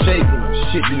 Niggas shaking.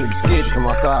 Shit, niggas scared to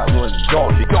come outside when it's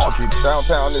dark.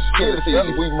 Downtown is scared.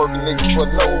 We murking niggas for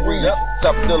no reason.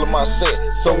 Stop stealing my set.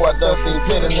 So I done seen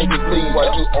plenty niggas leave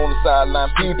while you on the sideline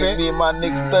peeping. Me and my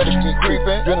niggas study keep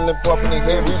creeping. Drilling, pumping, and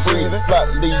heavy breathing. Plot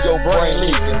to leave your brain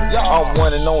leaking. I'm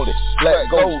one and only. Black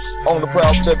Ghost on the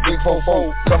prowl with that big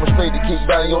 4-4. Coming straight to keep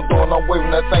down your door and I'm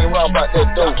waving that thing round about that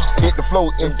dope. Hit the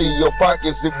flow, empty your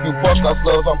pockets. If you fuck our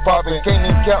slugs, I'm popping. Can't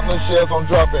even count no shells I'm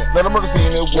dropping. Let them murder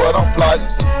scene is what I'm plotting.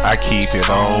 I keep it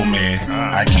on me.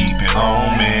 I keep it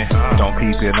on me. Don't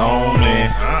keep it on me.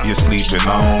 You're sleeping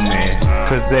on me.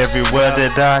 Cause everywhere that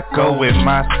that I go with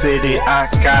my city, I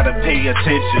gotta pay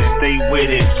attention. Stay with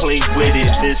it, play with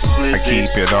it, this blizzard. I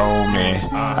keep it on me,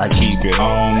 I keep it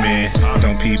on me.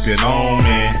 Don't keep it on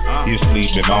me, you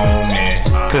sleeping on me.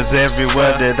 Cause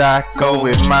everywhere that I go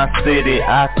with my city,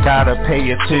 I gotta pay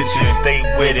attention. Stay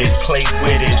with it, play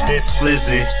with it, this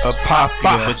blizzard. A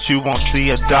popular, but you won't see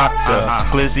a doctor.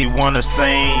 Glizzy wanna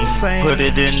sing, put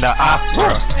it in the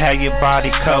opera. Have your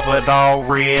body covered all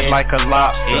red like a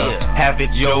lobster. Have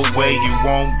it your way, you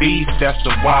won't beef, that's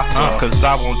the whopper. Cause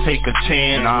I won't take a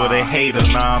chance with a hater,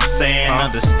 know I'm saying.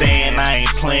 Understand, I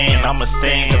ain't playing, I'ma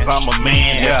stand cause I'm a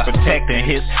man that's protecting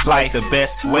his life the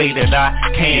best way that I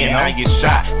can. Now you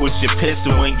shot with your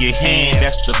pistol in your hand,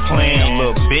 that's the plan,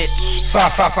 little bitch.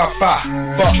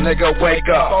 Fuck nigga, wake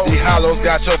up. These hollows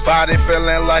got your body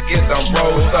feeling like it done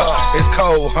rose up. It's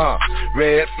cold, huh?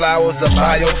 Red flowers up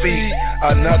by your feet.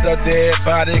 Another dead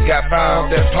body got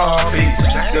found in Palm Beach.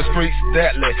 The streets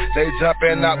deadly, they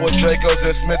jumping out with Dracos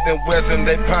and Smith & Wesson.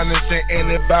 They punishing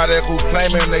anybody who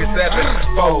claiming they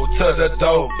 7-4 to the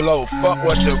door blow. Fuck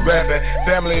what you rapping,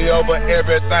 family over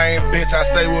everything, bitch. I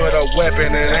stay with a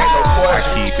weapon, it ain't no question.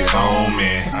 I keep it on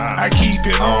me, I keep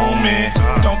it on me.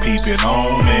 Don't keep it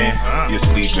on me, you're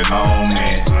sleeping on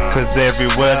me. Cause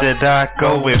everywhere that I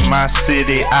go with my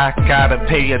city, I gotta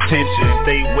pay attention.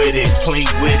 Stay with it, play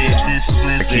with it, this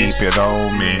blizzard. I keep it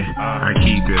on me, I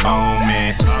keep it on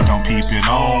me. Don't keep it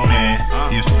on me,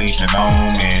 you're sleeping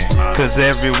on me. Cause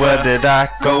everywhere that I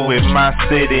go with my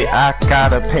city, I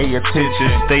gotta pay attention.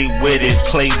 Stay with it,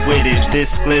 play with it, this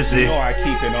blizzard. You know I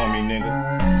keep it on me, nigga.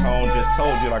 Tone just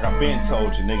told you like I been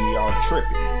told you, nigga, y'all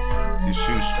tripping. Your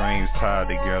shoestrings tied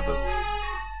together.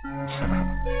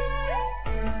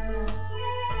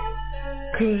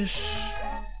 KUSH.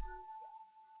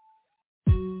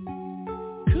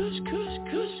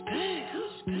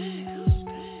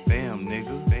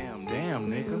 Damn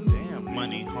nigga.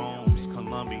 Money Homes,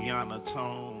 Columbiana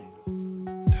tone.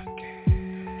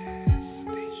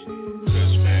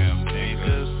 KUSH fam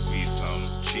niggas, we some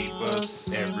cheapers.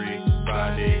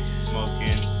 Everybody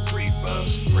smoking reefer.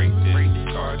 Break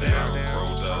this car down,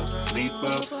 rolled up, leap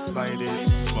up, light it,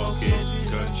 smoke it,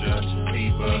 ganja,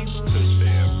 fever. KUSH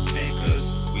fam niggas,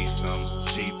 we some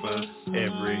cheapers.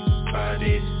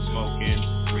 Everybody smoking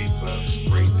reefer.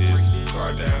 Break this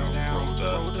car down, rolled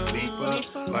up, leap up,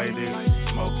 light it,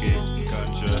 smoke it,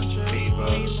 ganja,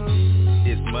 fever.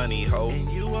 It's money, ho.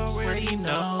 And you already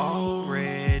know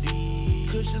already.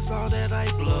 KUSH is all that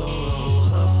I blow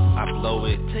up. I blow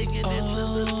it, taking it to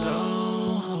the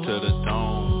dome. To the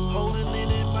dome. Holding it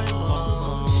in my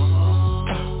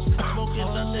mouth. Smoking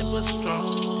nothing but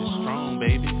strong. It's strong,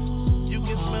 baby. You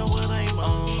can smell what I'm on.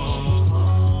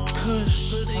 KUSH,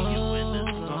 putting you in the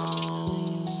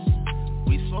zone.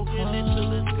 We smoking it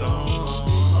till it's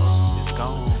gone. It's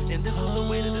gone. And this is the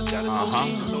way that it's gotta go.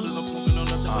 So there's no smoking on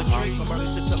nothing but trees. Somebody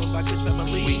should tell us about KUSH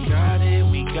family. We got it.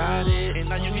 And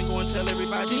now you can go and tell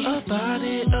everybody about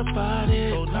it.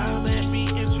 So now let me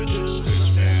introduce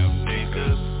KUSH fam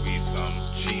niggas. We some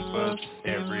cheapers.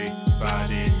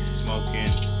 Everybody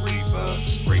smoking reefer.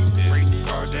 Break this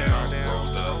car down,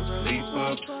 roll up, leap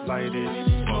up, light it,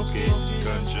 smoke it,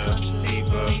 ganja,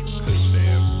 fever. KUSH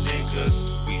fam niggas.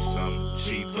 We some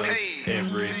cheapers.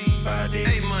 Everybody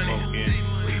smoking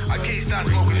reefer. I can't stop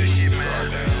smoking this shit, man. Car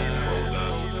down, roll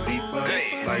up, leap up,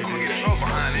 light it,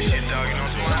 behind this shit, dog. You know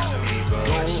what I'm saying?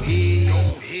 Go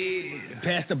ahead,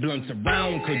 pass the blunts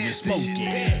around cause you smoke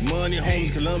it. Money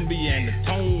Homes, Columbia and the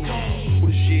tone. Put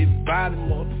the shit by the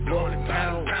motherfucker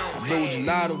down. I blow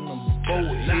gelato number 4,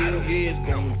 hell yeah, it's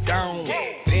going down.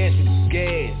 Pass me the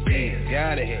gas, yeah,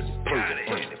 gotta have the perk.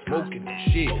 Smoking the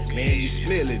shit, man, you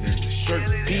smell it in the shirt.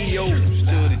 P.O.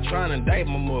 stood trying to indict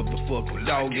my motherfucking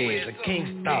dog ass. I can't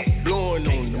stop blowing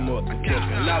on the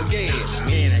motherfucking dog ass.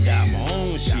 Man, I got my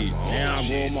own shit, now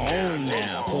I'm on my own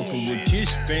now. Poking with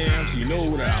KUSH fam, you know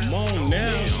what I'm on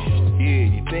now. Yeah,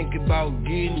 you think about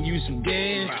getting you some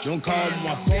gas? Don't call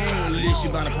my phone unless you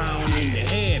about a pound in the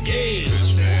head, yeah.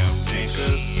 KUSH fam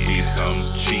niggas, we some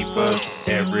cheapers.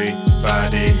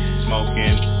 Everybody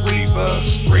smoking reefer.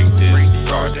 Break this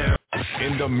car down.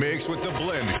 In the mix with the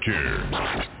blend cure.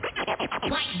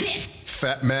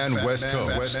 Fat Man West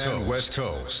Coast.